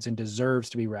 perseverance, and deserves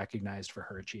to be recognized for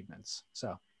her achievements.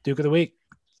 So, Duke of the Week.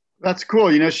 That's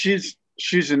cool. You know, she's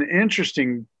an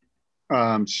interesting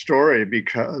story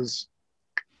because,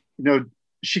 you know,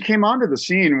 she came onto the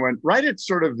scene when right at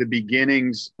sort of the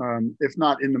beginnings, if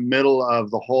not in the middle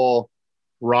of the whole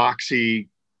Roxy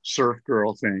surf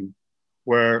girl thing,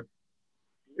 where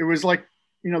it was like,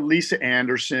 you know, Lisa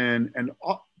Anderson, and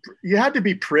you had to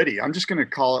be pretty. I'm just going to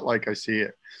call it like I see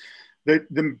it.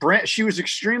 the brand, she was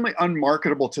extremely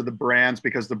unmarketable to the brands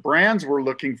because the brands were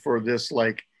looking for this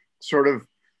like sort of,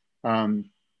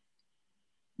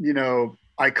 you know,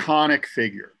 iconic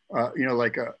figure, you know,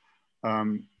 like a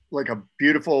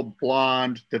beautiful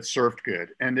blonde that surfed good.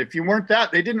 And if you weren't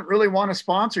that, they didn't really want to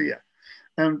sponsor you.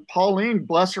 And Pauline,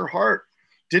 bless her heart,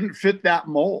 didn't fit that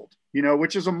mold, you know,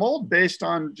 which is a mold based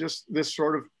on just this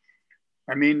sort of,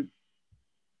 I mean,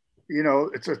 you know,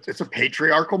 it's a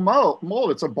patriarchal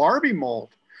mold. It's a Barbie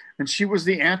mold. And she was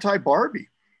the anti-Barbie.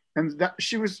 And that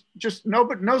she was just,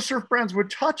 no surf brands would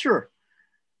touch her.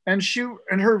 And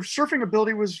her surfing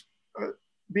ability was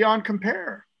beyond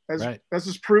compare, as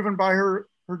is proven by her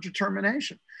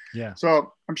determination. Yeah.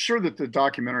 So I'm sure that the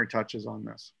documentary touches on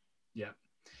this. Yeah.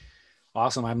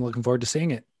 Awesome. I'm looking forward to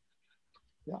seeing it.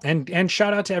 Yeah. And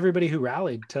shout out to everybody who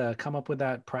rallied to come up with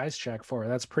that prize check for her.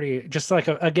 That's pretty, just like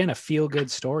a feel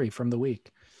good story from the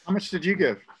week. How much did you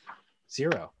give?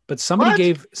 0. But somebody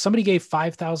gave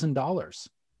 $5,000.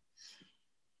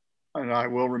 And I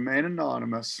will remain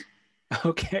anonymous.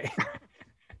 Okay.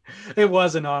 It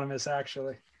was anonymous,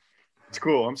 actually. It's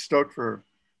cool. I'm stoked for her.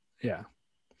 Yeah.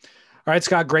 All right,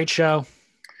 Scott, great show.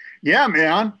 Yeah,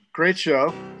 man. Great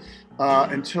show.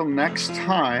 Until next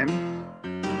time,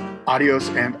 adios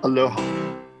and aloha.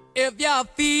 If you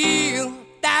feel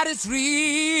that it's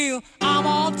real, I'm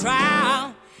on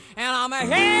trial, and I'm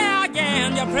here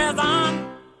again, your prison.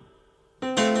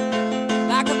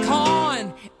 Like a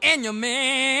coin in your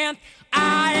mint,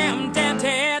 I am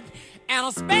dented, and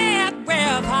I'm spared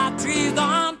with hot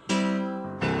treason.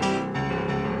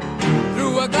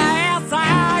 Through a glass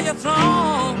eye you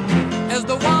thrown is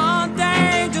the one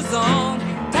danger zone.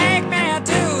 Take me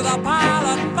to the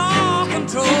pilot for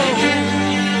control.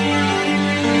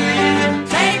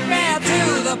 Take me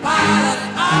to the pilot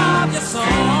of your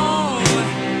soul.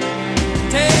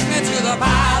 Take me to the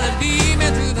pilot, lead me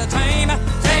to the chamber.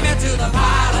 Take me to the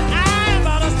pilot, I'm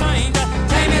but a stranger.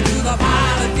 Take me to the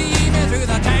pilot, lead me to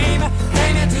the chamber.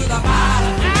 Take me to the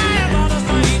pilot, I'm but a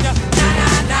stranger. Na na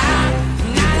na,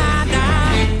 na na na,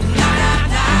 na na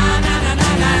na, na na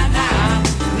na na,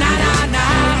 na na na,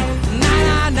 na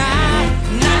na na,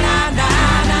 na na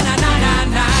na, na na na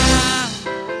na.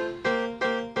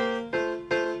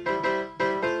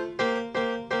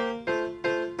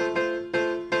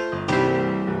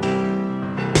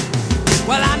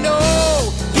 Well, I know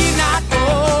he's not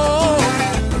old,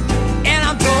 and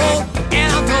I'm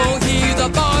told he's a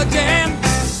virgin.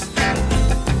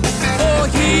 Oh,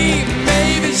 he,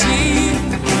 maybe she,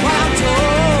 well, I'm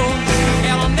told,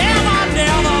 and I'll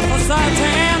never for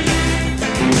certain.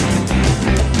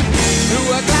 Through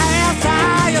a glass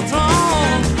eye you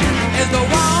thrown is the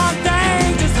one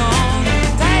danger zone.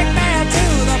 Take me to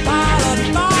the pilot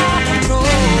for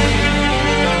control.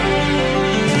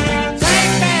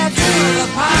 Take me to the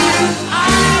pilot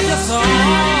of your soul.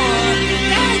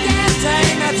 Yeah, yeah,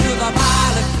 take me to the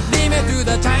pilot, lead me through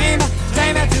the chamber.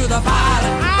 Take me to the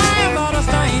pilot, I'm but a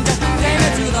stranger. Take me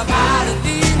to the pilot,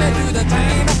 lead me through the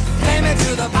chamber. Take me to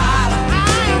the pilot,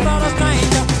 I'm but a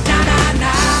stranger. Na na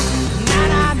na, na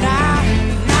na na,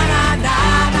 na na na,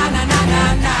 na na na na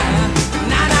na,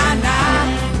 na na na,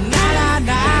 na na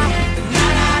na, na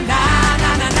na na,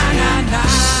 na na na na.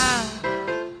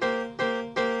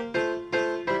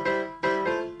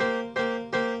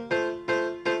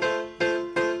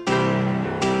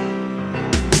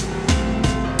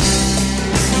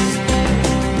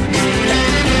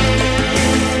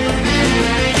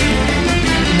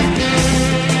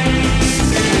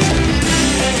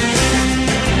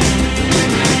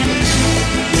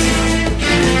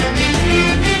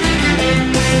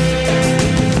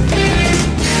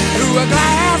 Through a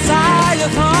glass eye you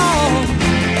thrown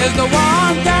is the one